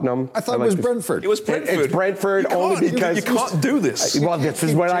like Tottenham. I thought it was Brentford. It was Brentford. It's Brentford only because... You can't do this. Well, this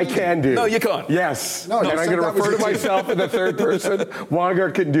is what I can do. No, you can't. Yes. No, and I'm going to refer to myself in the third person.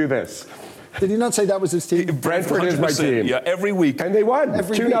 Wonga can do this. Did he not say that was his team? Brentford is my team. Yeah, every week. And they won.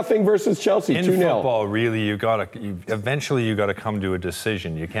 2-0 versus Chelsea. In 2-0. football, really, eventually you got to come to a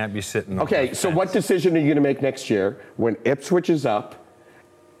decision. You can't be sitting on Okay, so what decision are you going to make next year when Ipswich is up?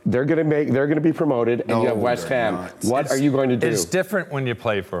 They're going to be promoted, and you have West Ham. What are you going to do? It's different when you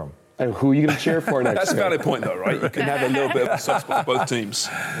play for them. And who are you going to cheer for next That's year? a valid point, though, right? You can have a little bit of a soft spot for both teams.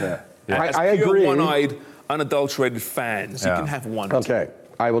 Yeah. As I pure, agree. one-eyed, unadulterated fans, you can have one. Okay.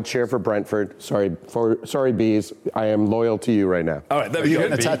 I will cheer for Brentford. Sorry, Bees. I am loyal to you right now. All right, there Are we you go.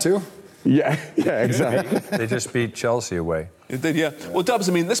 getting a tattoo? Yeah, exactly. They just beat Chelsea away. It did, yeah. Well, Dubs,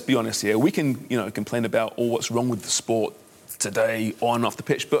 I mean, let's be honest here. We can, complain about what's wrong with the sport today, on and off the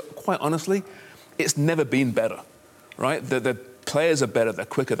pitch, but quite honestly, it's never been better, right? The players are better, they're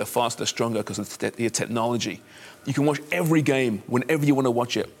quicker, they're faster, they're stronger because of the technology. You can watch every game whenever you want to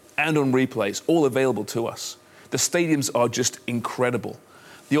watch it, and on replays, all available to us. The stadiums are just incredible.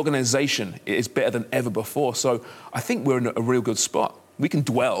 The organization is better than ever before. So I think we're in a real good spot. We can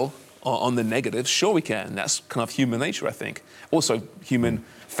dwell on the negatives. Sure we can. That's kind of human nature, I think. Also human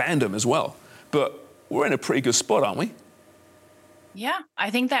fandom as well. But we're in a pretty good spot, aren't we? Yeah, I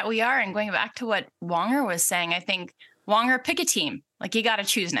think that we are. And going back to what Wonger was saying, I think, Wonger, pick a team. Like, you got to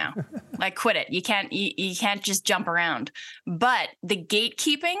choose now. Like, quit it. You can't just jump around. But the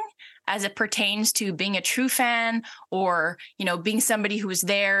gatekeeping, as it pertains to being a true fan or, you know, being somebody who was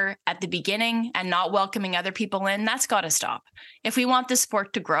there at the beginning and not welcoming other people in, that's got to stop. If we want the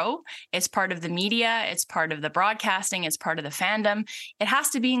sport to grow, it's part of the media, it's part of the broadcasting, it's part of the fandom. It has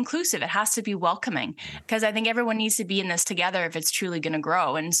to be inclusive. It has to be welcoming, because I think everyone needs to be in this together if it's truly going to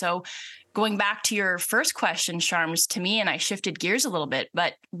grow. And so, going back to your first question, Sharms, to me, and I shifted gears a little bit,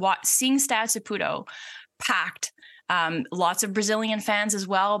 but seeing Stade Saputo packed, lots of Brazilian fans as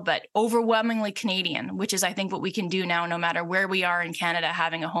well, but overwhelmingly Canadian, which is, I think, what we can do now, no matter where we are in Canada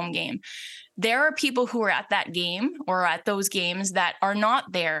having a home game. There are people who are at that game or at those games that are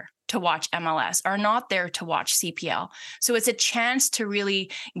not there to watch MLS, are not there to watch CPL. So it's a chance to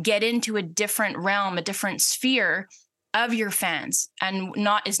really get into a different realm, a different sphere of your fans, and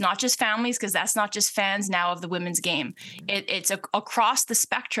it's not just families, because that's not just fans now of the women's game. It's across the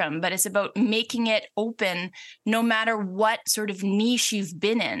spectrum, but it's about making it open no matter what sort of niche you've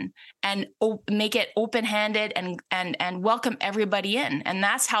been in, and make it open-handed and welcome everybody in. And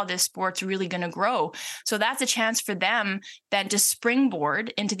that's how this sport's really going to grow. So that's a chance for them then to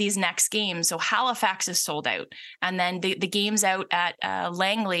springboard into these next games. So Halifax is sold out, and then the games out at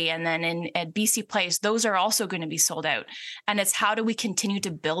Langley and then at BC Place, those are also going to be sold out. And it's how do we continue to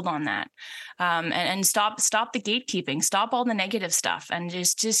build on that, and stop the gatekeeping, stop all the negative stuff, and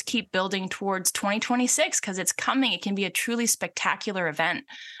just keep building towards 2026, because it's coming. It can be a truly spectacular event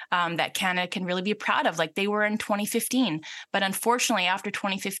that Canada can really be proud of, like they were in 2015. But unfortunately, after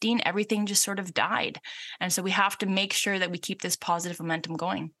 2015, everything just sort of died. And so we have to make sure that we keep this positive momentum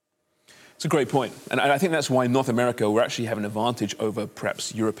going. It's a great point. And I think that's why in North America, we're actually having an advantage over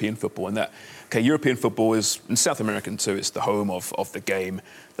perhaps European football. And that, European football is, and South American too, it's the home of the game,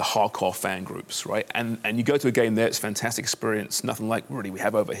 the hardcore fan groups, right? And you go to a game there, it's a fantastic experience, nothing like really we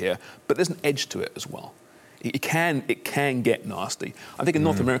have over here. But there's an edge to it as well. It can get nasty. I think in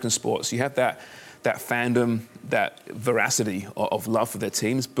North American sports, you have that fandom, that veracity of love for their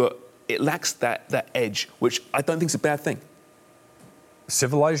teams, but it lacks that edge, which I don't think is a bad thing.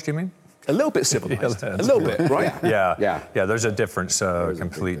 Civilized, you mean? A little bit civilized. A little bit, right? Yeah. There's a difference,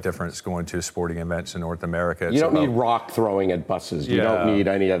 complete difference going to sporting events in North America. You don't need rock throwing at buses. You don't need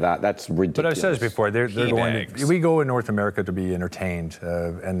any of that. That's ridiculous. But I've said this before. They're going. We go in North America to be entertained,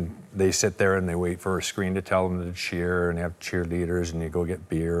 and they sit there and they wait for a screen to tell them to cheer, and they have cheerleaders, and you go get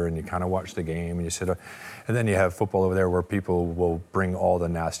beer, and you kind of watch the game, and you sit. And then you have football over there where people will bring all the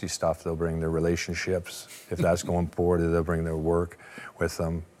nasty stuff. They'll bring their relationships, if that's going forward. They'll bring their work with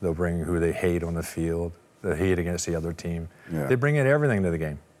them. They'll bring who they hate on the field, the hate against the other team. Yeah. They bring in everything to the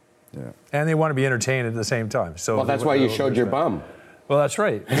game. Yeah. And they want to be entertained at the same time. So well, that's why you showed your bum. Well, that's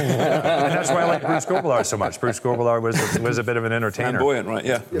right. And that's why I like Bruce Gobelar so much. Bruce Gobelar was a bit of an entertainer. Flamboyant, right?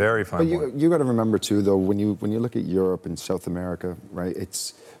 Yeah. Very flamboyant. But you got to remember, too, though, when you look at Europe and South America, right,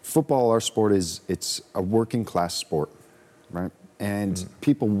 it's football, our sport it's a working class sport, right? And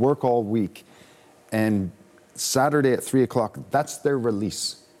people work all week. And Saturday at 3 o'clock, that's their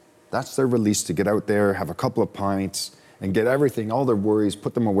release. That's their release to get out there, have a couple of pints, and get everything, all their worries,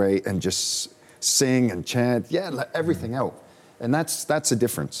 put them away, and just sing and chant, let everything out. And that's a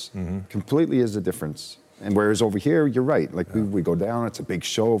difference. Completely is a difference. And whereas over here, you're right. Like we go down, it's a big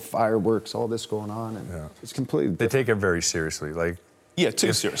show, fireworks, all this going on, and it's completely different. They take it very seriously. Like,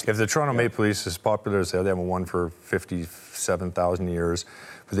 too seriously. If the Toronto Maple Leafs is popular as they haven't won for 57,000 years,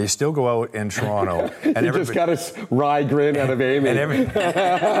 but they still go out in Toronto. And you just got a wry grin out of Amy. And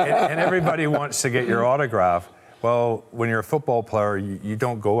everybody wants to get your autograph. Well, when you're a football player, you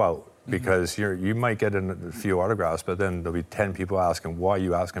don't go out because you might get a few autographs, but then there'll be 10 people asking, why are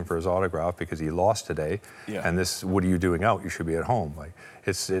you asking for his autograph? Because he lost today. Yeah. And what are you doing out? You should be at home. Like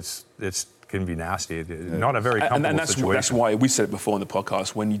it's can be nasty. Not a very comfortable situation. That's why we said it before in the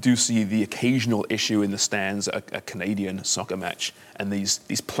podcast, when you do see the occasional issue in the stands, a Canadian soccer match, and these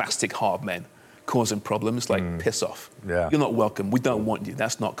plastic hard men causing problems, like piss off. Yeah. You're not welcome. We don't want you.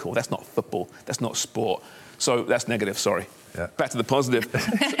 That's not cool. That's not football. That's not sport. So that's negative, sorry. Yeah. Back to the positive.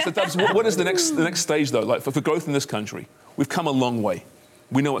 So Dubs, what is the next stage, though? Like for growth in this country, we've come a long way.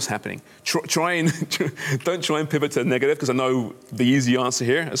 We know what's happening. Don't try and pivot to the negative, because I know the easy answer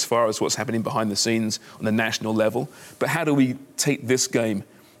here as far as what's happening behind the scenes on the national level. But how do we take this game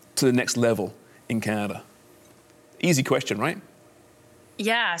to the next level in Canada? Easy question, right?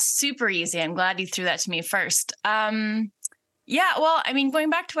 Yeah, super easy. I'm glad you threw that to me first. Yeah, well, I mean, going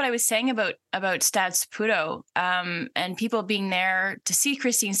back to what I was saying about Stade Saputo and people being there to see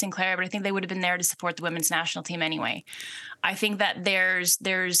Christine Sinclair, but I think they would have been there to support the women's national team anyway. I think that there's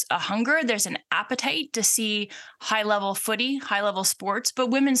a hunger, there's an appetite to see high-level footy, high-level sports,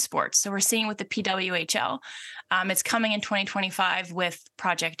 but women's sports. So we're seeing with the PWHL. It's coming in 2025 with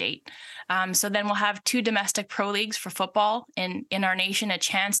Project 8. So then we'll have 2 domestic pro leagues for football in our nation, a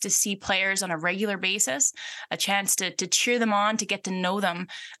chance to see players on a regular basis, a chance to cheer them on, to get to know them.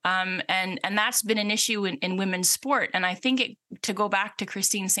 And that's been an issue in women's sport. And I think to go back to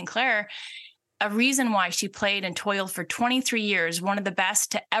Christine Sinclair, a reason why she played and toiled for 23 years, one of the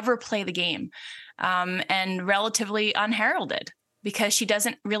best to ever play the game, and relatively unheralded, because she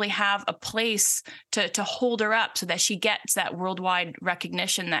doesn't really have a place to hold her up so that she gets that worldwide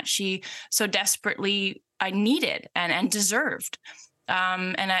recognition that she so desperately needed and deserved.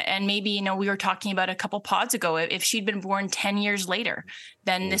 And maybe, we were talking about a couple pods ago, if she'd been born 10 years later,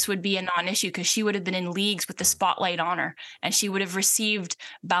 then this would be a non-issue, because she would have been in leagues with the spotlight on her, and she would have received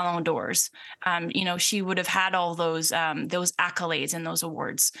Ballon d'Ors. She would have had all those accolades and those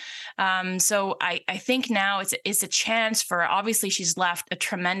awards. So I think now it's a chance for, obviously she's left a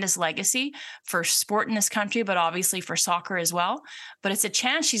tremendous legacy for sport in this country, but obviously for soccer as well. But it's a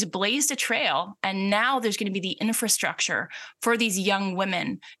chance. She's blazed a trail, and now there's going to be the infrastructure for these young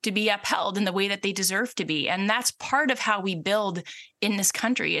women to be upheld in the way that they deserve to be. And that's part of how we build in this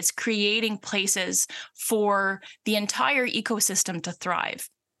country. It's creating places for the entire ecosystem to thrive,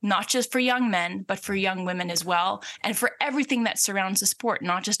 not just for young men, but for young women as well, and for everything that surrounds the sport,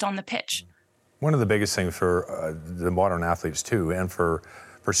 not just on the pitch. One of the biggest things for the modern athletes too, and for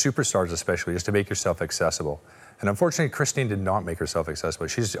superstars especially, is to make yourself accessible. And unfortunately, Christine did not make herself accessible.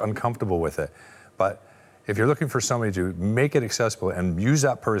 She's uncomfortable with it. But if you're looking for somebody to make it accessible and use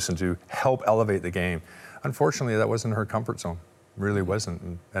that person to help elevate the game, unfortunately, that wasn't her comfort zone. Really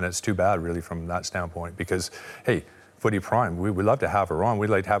wasn't. And it's too bad, really, from that standpoint, because, hey, Footy Prime, we would love to have her on. We'd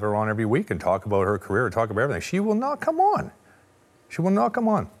like to have her on every week and talk about her career, talk about everything. She will not come on. She will not come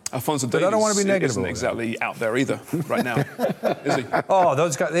on. Alfonso Davies, I don't want to be negative isn't exactly out there either right now, is he? Oh,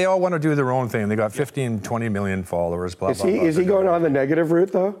 those guys, they all want to do their own thing. They got 15, 20 million followers, blah, blah, blah. Is he going on the negative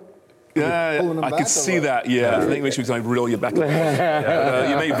route, though? Yeah, I could see that, yeah. I think we should reel you back.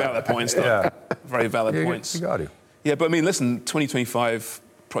 You make valid points, though. Yeah. Very valid points. You got to. Yeah, but I mean, listen, 2025,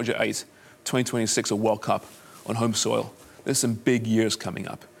 Project 8, 2026, a World Cup on home soil. There's some big years coming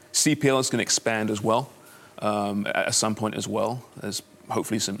up. CPL is going to expand as well, at some point as well. There's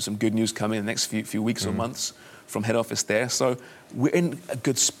hopefully some good news coming in the next few weeks or months from head office there. So we're in a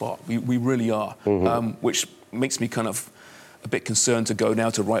good spot. We really are, which makes me kind of a bit concerned to go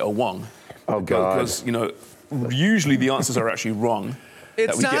now to right or wrong. Oh, God. Because, usually the answers are actually wrong.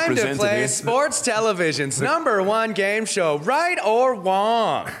 It's time to play Sports Television's #1 game show, Right or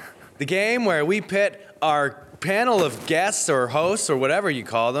Wrong. The game where we pit our panel of guests or hosts or whatever you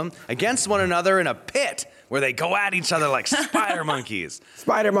call them against one another in a pit where they go at each other like spider monkeys.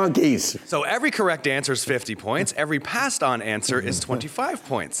 Spider monkeys. So every correct answer is 50 points. Every passed on answer is 25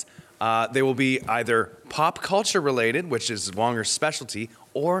 points. They will be either pop culture related, which is Wonger's specialty,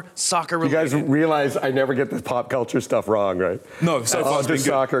 or soccer related. You guys realize I never get the pop culture stuff wrong, right? No, so far it's been just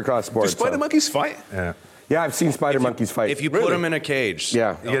soccer across sports. Do spider monkeys fight? Yeah. Yeah, I've seen spider monkeys fight. If you put them in a cage.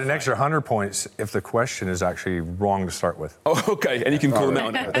 Yeah. You get an extra 100 points if the question is actually wrong to start with. Oh, okay, and you can call them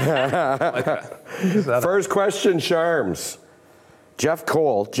out on it. First question, Sharms. Jeff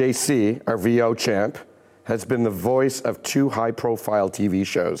Cole, JC, our VO champ, has been the voice of 2 high-profile TV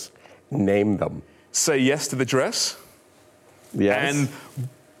shows. Name them. Say Yes to the Dress. Yes. And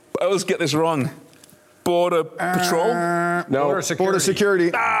I always get this wrong. Border Patrol? No. Border Security.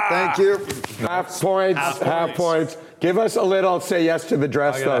 Thank you. Half points. Give us a little Say Yes to the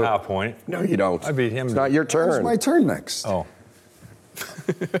Dress, I though. got a half point. No, you don't. I beat him. It's not your turn. It's my turn next. Oh.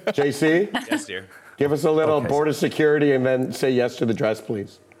 JC? Yes, dear. Give us a little Border Security and then Say Yes to the Dress,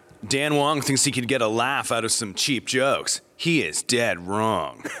 please. Dan Wong thinks he could get a laugh out of some cheap jokes. He is dead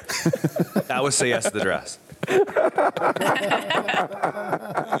wrong. That was Say Yes to the Dress.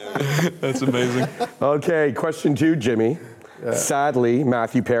 That's amazing. Okay, question 2, Jimmy. Sadly,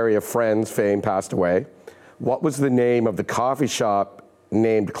 Matthew Perry of Friends fame passed away. What was the name of the coffee shop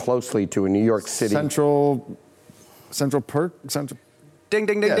named closely to a New York City? Central Perk? Ding,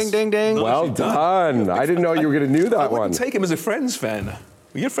 ding, ding, ding, ding, ding. Well done. I didn't know you were going to do that one. Take him as a Friends fan.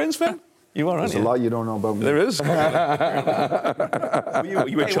 You're friends, fam? You are, aren't There's a lot you don't know about me. There is. you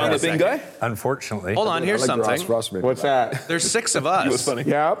a China Bing guy? Unfortunately. Hold on, here's something. What's that? There's 6 of us. It was funny.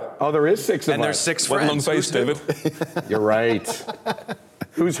 Yeah. Oh, there is 6 of us. And there's 6 One friends. long face, David. You're right.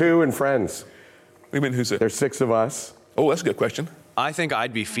 Who's who in Friends? What do you mean, who's it? There's 6 of us. Oh, that's a good question. I think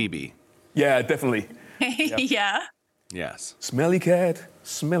I'd be Phoebe. Yeah, definitely. Yeah. Yes. Smelly cat.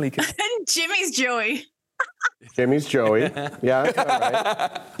 Smelly cat. And Jimmy's Joey. Jimmy's Joey. Yeah, that's all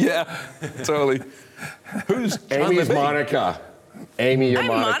right. Yeah, totally. Who's Amy's Monica. Amy, you're I'm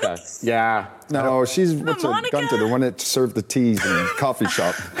Monica. Monica? Yeah. No, she's what's her Monica? Gunther, the one that served the teas in the coffee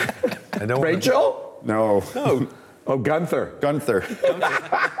shop. I don't Rachel? No. No. Oh, Gunther. Gunther.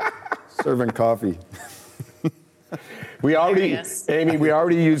 Serving coffee. We already, Hilarious. Amy, we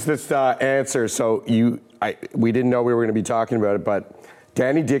already used this answer, so we didn't know we were going to be talking about it, but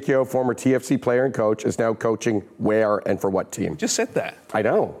Danny Dicchio, former TFC player and coach, is now coaching where and for what team? Just said that. I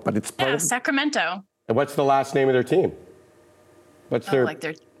know, but it's part Yeah, of, Sacramento. and what's the last name of their team? What's Oh, their? like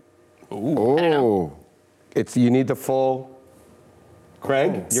they're Oh. It's you need the full.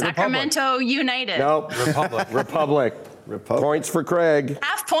 Craig, you're Sacramento United. No, Republic. Points for Craig.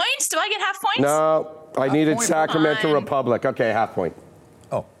 Half points? Do I get half points? No, I needed point. Sacramento Fine. Republic. Okay, half point.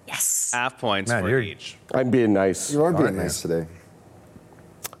 Oh, Yes. Half points Man, for you're- each. I'm being nice. You are being nice today.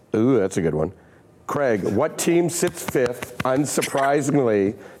 Ooh, that's a good one. Craig, what team sits 5th,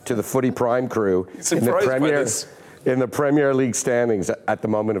 unsurprisingly, to the Footy Prime crew in the Surprised by Premier this. in the Premier League standings at the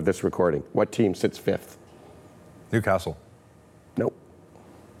moment of this recording? What team sits 5th? Newcastle. Nope.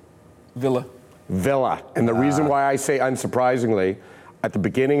 Villa. Villa. And the reason why I say unsurprisingly, at the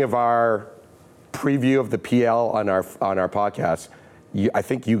beginning of our preview of the PL on our podcast, I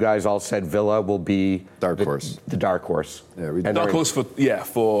think you guys all said Villa will be Dark horse. The dark horse. Yeah, we And Dark they're- horse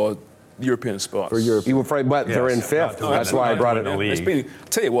for European spots. For Europe. You were afraid, but they're in Yes. 5th. No, That's why I brought it no, in. league. It's been,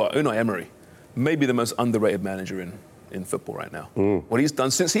 tell you what, Unai Emery, maybe the most underrated manager in football right now. What he's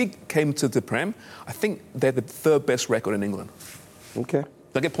done since he came to the Prem, I think they're the 3rd best record in England. Okay.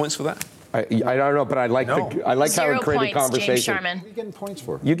 Do I get points for that? I don't know, but I like No. how it 0 created points, conversation. James Sharman. What are you getting points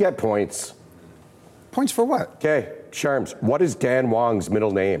for? You get points. Points for what? Okay, Sharms, what is Dan Wong's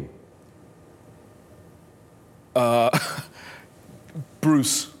middle name?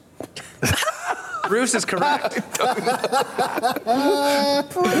 Bruce. Bruce is correct.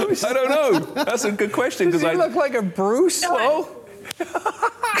 I don't know. That's a good question because I look like a Bruce? Well,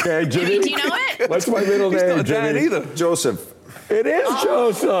 Okay, Jimmy. Do you know it? What's my middle he's name, not Dan Jimmy? either. Joseph. It is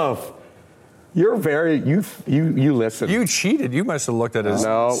Joseph. You're very you listen. You cheated. You must have looked at his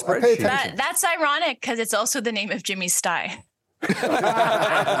No. spreadsheet. That's ironic because it's also the name of Jimmy's sty. No,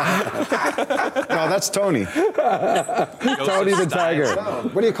 that's Tony. Tony the Tiger.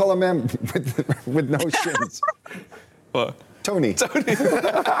 What do you call a man with no shins? What? Tony.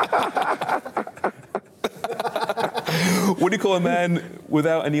 What do you call a man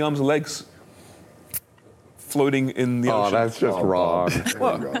without any arms or legs? Floating in the Oh, ocean. that's just wrong.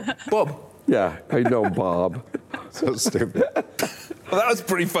 What? Bob. Yeah, I know Bob. So stupid. Well, that was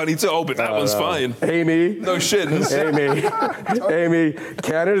pretty funny too. Oh, but that one's fine. Amy. No shins. Amy,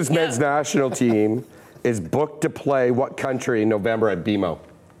 Canada's men's national team is booked to play what country in November at BMO?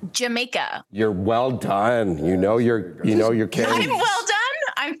 Jamaica. You're well done. You know you're I'm Canadian. well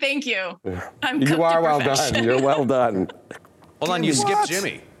done. Thank you. I'm cooked You are to well perfection. done. You're well done. Hold on, you skipped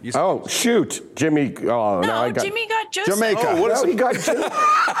Jimmy. Oh, shoot. Jimmy. Oh, No, I got Jimmy got Joseph. Jamaica. Oh, what is No, he got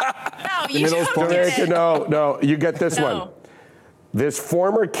No, you middle's don't points. get Jamaica. it. No, you get this No. one. This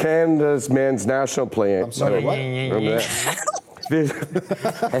former Canada's men's national player. I'm sorry, what? Easy for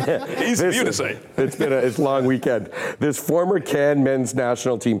you to say. It's been a long weekend. This former Can men's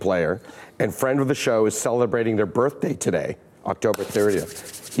national team player and friend of the show is celebrating their birthday today, October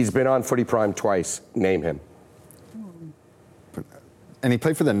 30th. He's been on Footy Prime twice. Name him. And he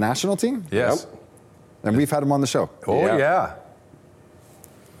played for the national team? Yes. And we've had him on the show. Oh, yeah.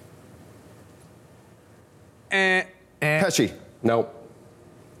 Pesci. No.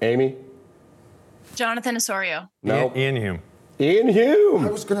 Amy? Jonathan Osorio. No. Ian Hume. Ian Hume. I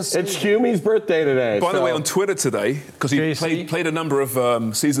was gonna say It's Humie's birthday today. By the so- way, on Twitter today, because he JC? played a number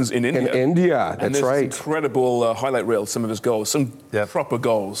of seasons in India. In India, and that's there's right. incredible highlight reel, some of his goals, some Yep. proper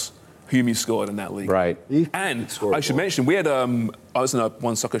goals Humie scored in that league. Right. And scored I should mention, we had, I was in a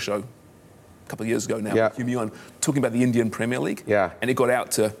One Soccer show a couple of years ago now, Yeah. with Humie on, talking about the Indian Premier League. Yeah. And it got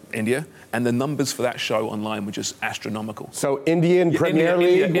out to India, and the numbers for that show online were just astronomical. So Indian Yeah, Premier India,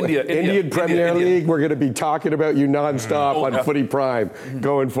 League, India, Indian Premier India. League, we're going to be talking about you nonstop Oh, on yeah. Footy Prime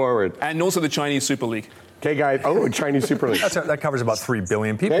going forward. And also the Chinese Super League. Okay, guys. Oh, Chinese Super League. That covers about 3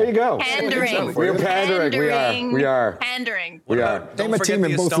 billion people. There you go. Pandering. We're pandering. We are. Pandering. We are. Name a team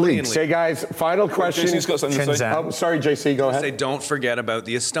in both leagues. Okay, guys. Final question. JC's got something to say. Oh, sorry, JC. Go ahead. Say, don't forget about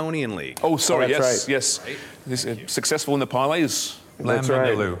the Estonian League. Oh, sorry. That's Yes. This is successful in the parlays. That's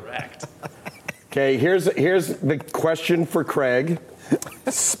right. Okay, here's the question for Craig.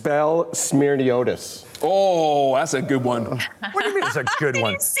 Spell Smirniotis. Oh, that's a good one. What do you mean it's a good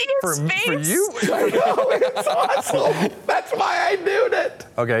one? See his For face? you? I know, it's awesome. That's why I knew it.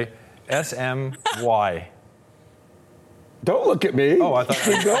 Okay, SMY. Don't look at me. Oh, I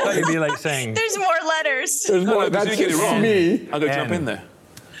thought you'd be like saying. There's more letters. There's more. No, That's you get it just wrong. me. I'm going to jump in there.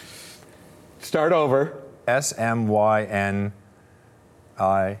 Start over. SMYNI.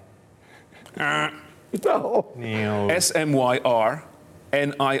 No.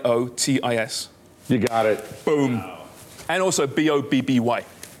 SMYRNIOTIS. You got it. Boom. And also BOBBY.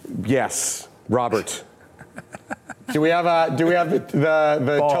 Yes, Robert. Do we have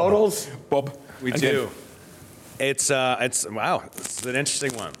the totals? Bob. We do. It's wow. It's an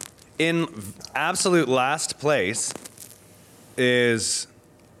interesting one. In absolute last place is,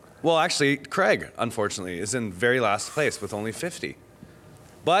 well, actually, Craig, unfortunately, is in very last place with only 50.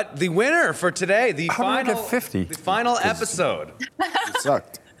 But the winner for today, the final episode. It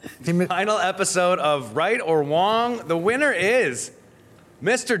sucked. Final episode of Right or Wrong. The winner is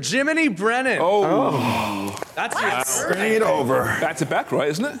Mr. Jiminy Brennan. Oh. That's Bring it over. Back to back, right,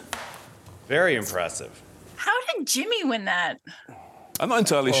 isn't it? very impressive. How did Jimmy win that? I'm not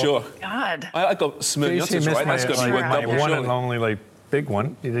entirely sure. God. I got Smirniotis right. That's got to be my double, one surely. and only big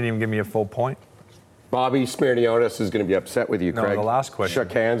one. You didn't even give me a full point. Bobby Smirniotis is going to be upset with you, No, Craig. the last question.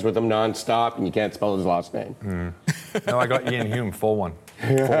 Shook hands with him nonstop, and you can't spell his last name. No, I got Ian Hume, full one.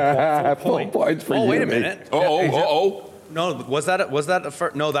 Full points for you. Oh, wait a mate. minute. Oh. No, was that a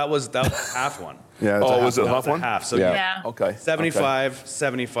first? No, that was half one. Yeah. Was it half one? Half. So Yeah. Okay. 75,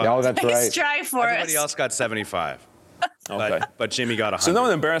 75. Oh, that's Nice right. try for Everybody us. else got 75. Okay. But Jimmy got 100. So no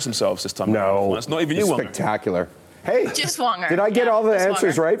one embarrassed themselves this time. No. It's not even you, It's one. spectacular. Hey, Just Wonger. did I get all the just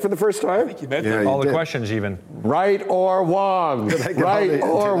answers Wonger. right for the first time? Yeah, All you the did. questions even. Right or wrong? Right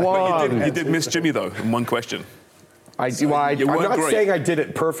or wrong? You did miss Jimmy, though, in one question. I'm you weren't not great. saying I did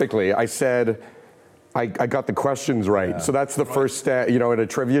it perfectly. I said I got the questions right. So that's the first step. You know, in a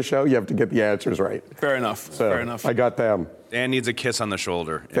trivia show, you have to get the answers right. Fair enough. So Fair enough. I got them. Dan needs a kiss on the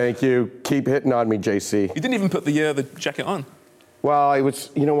shoulder. Thank you. Keep hitting on me, JC. You didn't even put the jacket on. Well, it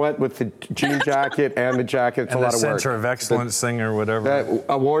was, you know what, with the jean jacket and the jacket, it's And a the lot of work. Center of Excellence thing or whatever. That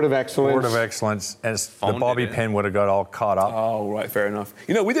Award of Excellence. Award of Excellence. And the Phoned Bobby it in. pin would have got all caught up. Oh, right. Fair enough.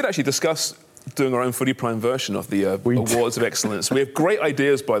 You know, we did actually discuss doing our own Footy Prime version of the Awards of Excellence. We have great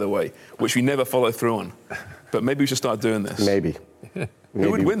ideas, by the way, which we never follow through on. But maybe we should start doing this. Maybe.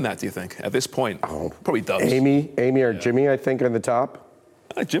 Who would win that, do you think, at this point? Probably Dubs. Amy or Jimmy, I think, are the top.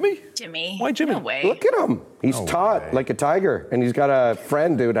 Jimmy? Jimmy. Why Jimmy? No way. Look at him. He's taut like a tiger, and he's got a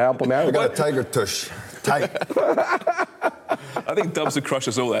friend to help him out. I got a tiger tush. Tight. I think Dubs would crush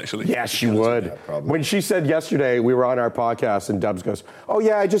us all, actually. Yes, she would. Yeah, probably. When she said yesterday, we were on our podcast, and Dubs goes, "Oh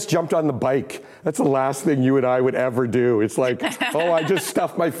yeah, I just jumped on the bike. That's the last thing you and I would ever do." It's like, "Oh, I just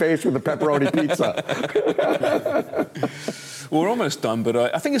stuffed my face with a pepperoni pizza." Well, we're almost done, but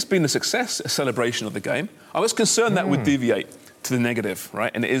I think it's been a success, a celebration of the game. I was concerned that would deviate to the negative,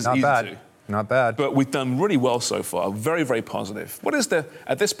 right? And it is Not easy bad. to. Not bad. But we've done really well so far. Very, very positive. What is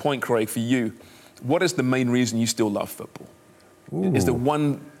at this point, Craig, for you, what is the main reason you still love football? Is there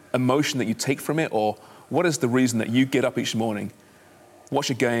one emotion that you take from it, or what is the reason that you get up each morning, watch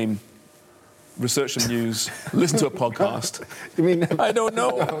a game, research some news, listen to a podcast? You mean I don't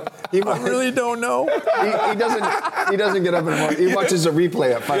know. I really don't know. he doesn't get up and watch. He watches a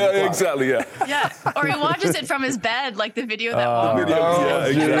replay at 5 o'clock. Yeah, exactly, yeah. Yeah. Or he watches it from his bed, like the video that Wonger. Yeah,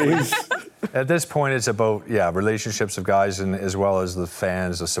 exactly. At this point, it's about, relationships of guys and as well as the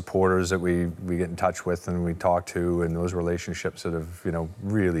fans, the supporters that we get in touch with and we talk to, and those relationships that have,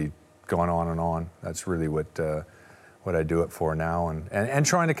 really gone on and on. That's really what I do it for now, and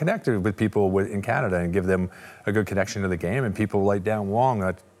trying to connect with people in Canada and give them a good connection to the game, and people like Dan Wong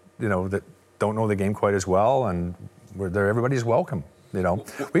that, that don't know the game quite as well, and everybody's welcome.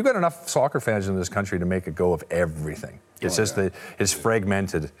 We've got enough soccer fans in this country to make a go of everything. It's it's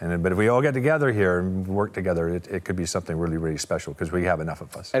fragmented, but if we all get together here and work together, it could be something really, really special because we have enough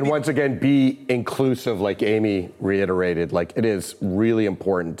of us. And once again, be inclusive, like Amy reiterated. Like, it is really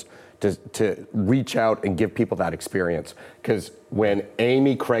important to reach out and give people that experience. Because when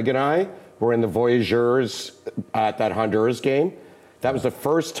Amy, Craig, and I were in the Voyageurs at that Honduras game, that was the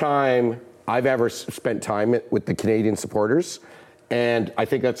first time I've ever spent time with the Canadian supporters. And I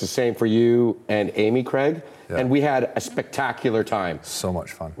think that's the same for you and Amy, Craig. Yeah. And we had a spectacular time. So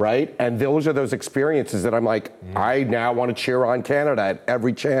much fun. Right? And those are those experiences that I'm like, I now want to cheer on Canada at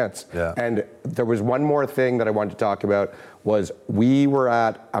every chance. Yeah. And there was one more thing that I wanted to talk about was we were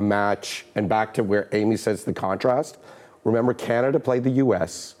at a match, and back to where Amy says the contrast. Remember, Canada played the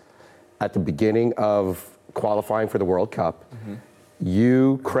U.S. at the beginning of qualifying for the World Cup.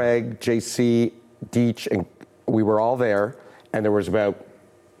 You, Craig, JC, Deech, and we were all there, and there was about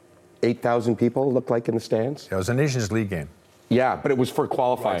 8,000 people, looked like, in the stands. Yeah, it was a Nations League game. Yeah, but it was for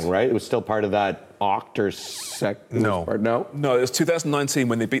qualifying, right? It was still part of that OCT or SEC? No. No? No, it was 2019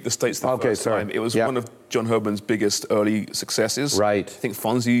 when they beat the States the first time. It was one of John Hoban's biggest early successes. Right. I think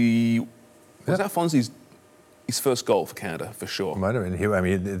Fonzie... Was that Fonzie's his first goal for Canada, for sure? Might have been. I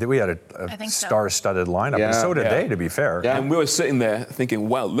mean, we had a star-studded lineup, and so did they, to be fair. Yeah. And we were sitting there thinking,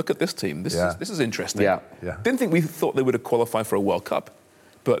 wow, look at this team. This is interesting. Didn't think we thought they would have qualified for a World Cup.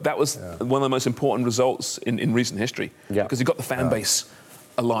 But that was one of the most important results in recent history. Because you got the fan base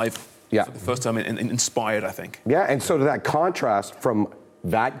alive for the first time and inspired, I think. Yeah, and so to that contrast from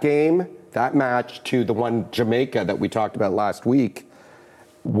that game, that match, to the one Jamaica that we talked about last week,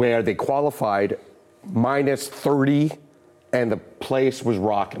 where they qualified minus 30 and the place was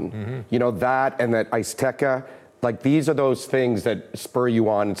rocking. You know, that and that Azteca, like these are those things that spur you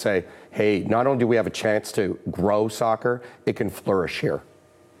on and say, hey, not only do we have a chance to grow soccer, it can flourish here.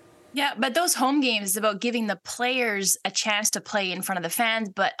 Yeah, but those home games is about giving the players a chance to play in front of the fans.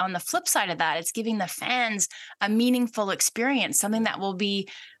 But on the flip side of that, it's giving the fans a meaningful experience, something that will be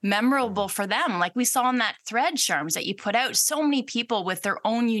memorable for them. Like we saw in that thread, Sharms, that you put out, so many people with their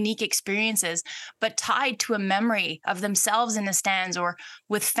own unique experiences, but tied to a memory of themselves in the stands or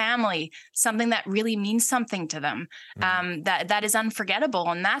with family, something that really means something to them, that is unforgettable.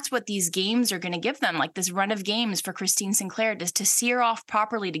 And that's what these games are going to give them, like this run of games for Christine Sinclair, just to see her off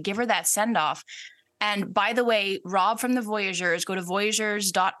properly, to give her that send-off. And by the way, Rob from the Voyageurs, go to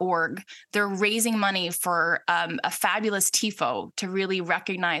voyageurs.org. They're raising money for a fabulous TIFO to really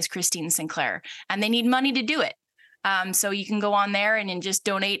recognize Christine Sinclair. And they need money to do it. So you can go on there and just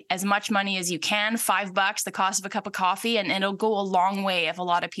donate as much money as you can, $5, the cost of a cup of coffee, and it'll go a long way if a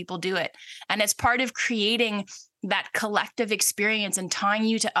lot of people do it. And it's part of creating that collective experience and tying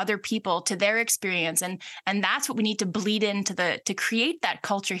you to other people, to their experience. And that's what we need to bleed into to create that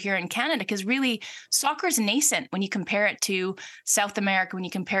culture here in Canada, because really soccer is nascent when you compare it to South America, when you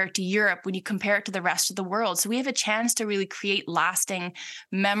compare it to Europe, when you compare it to the rest of the world. So we have a chance to really create lasting,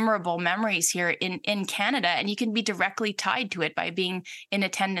 memorable memories here in Canada. And you can be directly tied to it by being in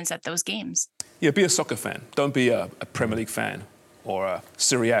attendance at those games. Yeah, be a soccer fan. Don't be a Premier League fan or a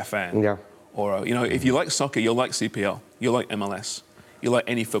Serie A fan. Yeah. Or, if you like soccer, you'll like CPL, you'll like MLS, you like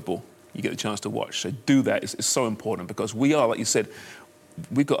any football, you get a chance to watch. So do that. It's so important, because we are, like you said,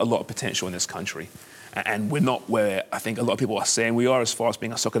 we've got a lot of potential in this country. And we're not where I think a lot of people are saying we are as far as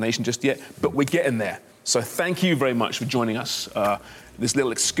being a soccer nation just yet, but we're getting there. So thank you very much for joining us. This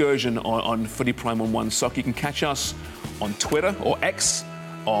little excursion on Footy Prime on One Soccer. You can catch us on Twitter or X,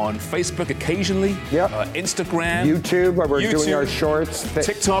 on Facebook occasionally, Instagram, YouTube, where we're doing our shorts,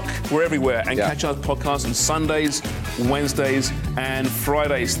 TikTok, we're everywhere. And catch our podcast on Sundays, Wednesdays, and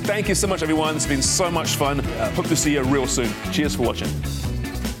Fridays. Thank you so much, everyone. It's been so much fun. Hope to see you real soon. Cheers for watching.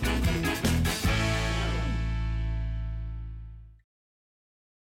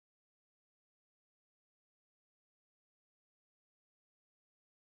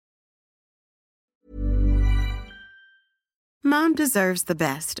 Mom deserves the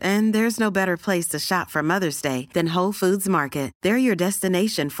best, and there's no better place to shop for Mother's Day than Whole Foods Market. They're your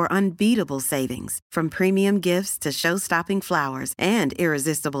destination for unbeatable savings, from premium gifts to show-stopping flowers and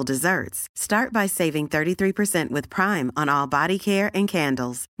irresistible desserts. Start by saving 33% with Prime on all body care and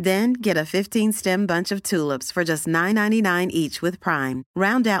candles. Then get a 15-stem bunch of tulips for just $9.99 each with Prime.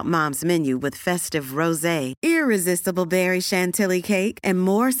 Round out Mom's menu with festive rosé, irresistible berry chantilly cake, and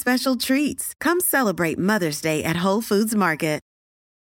more special treats. Come celebrate Mother's Day at Whole Foods Market.